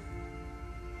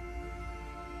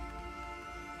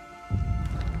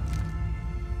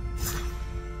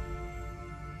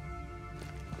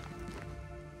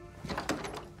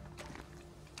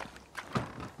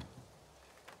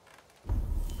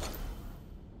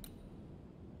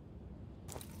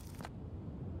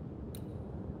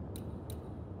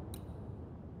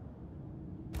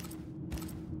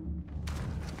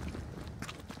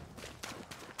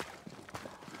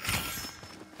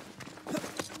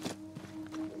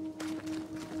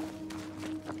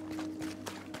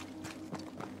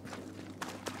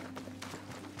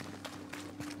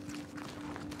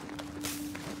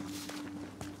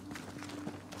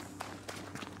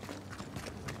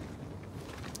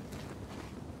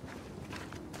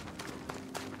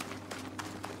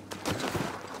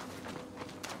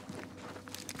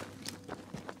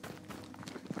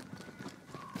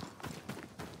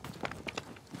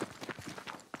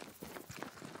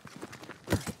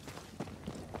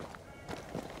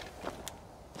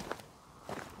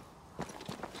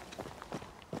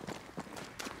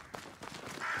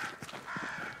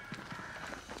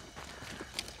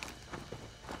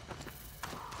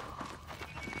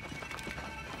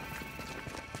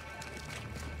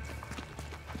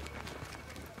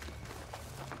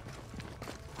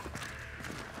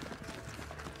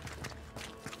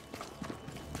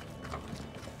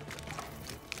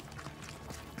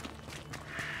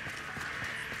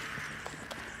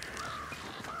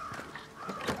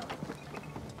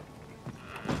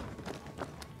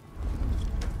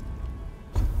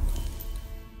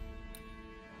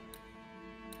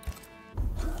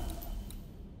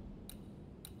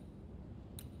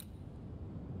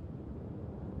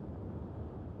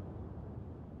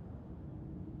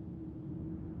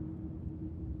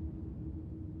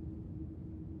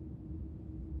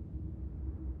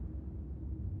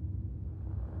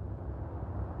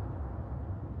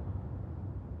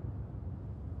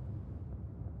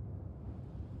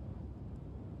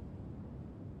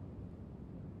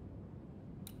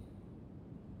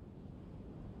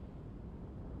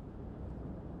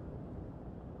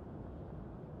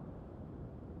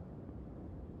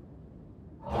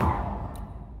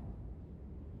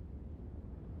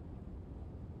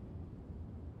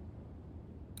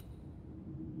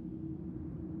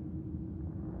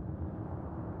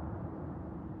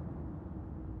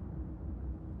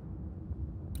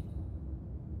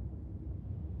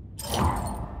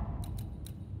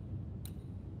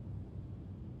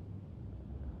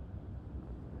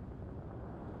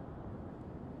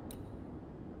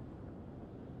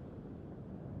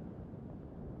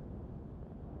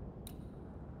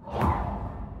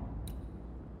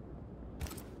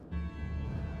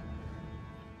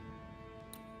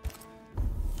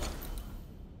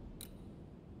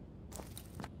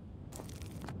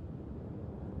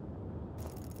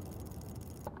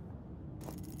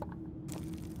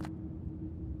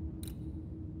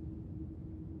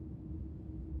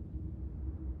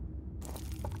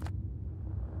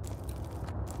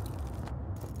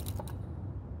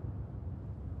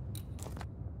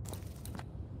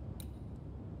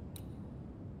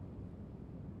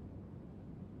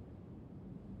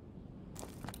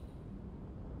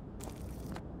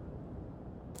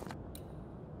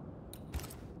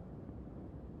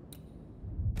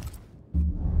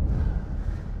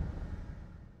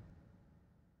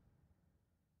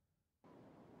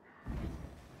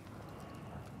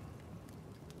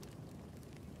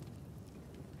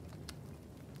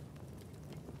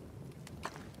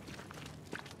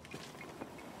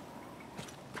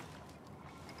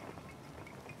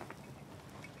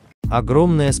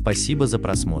 Огромное спасибо за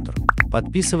просмотр.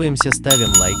 Подписываемся,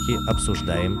 ставим лайки,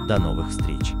 обсуждаем. До новых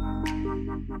встреч.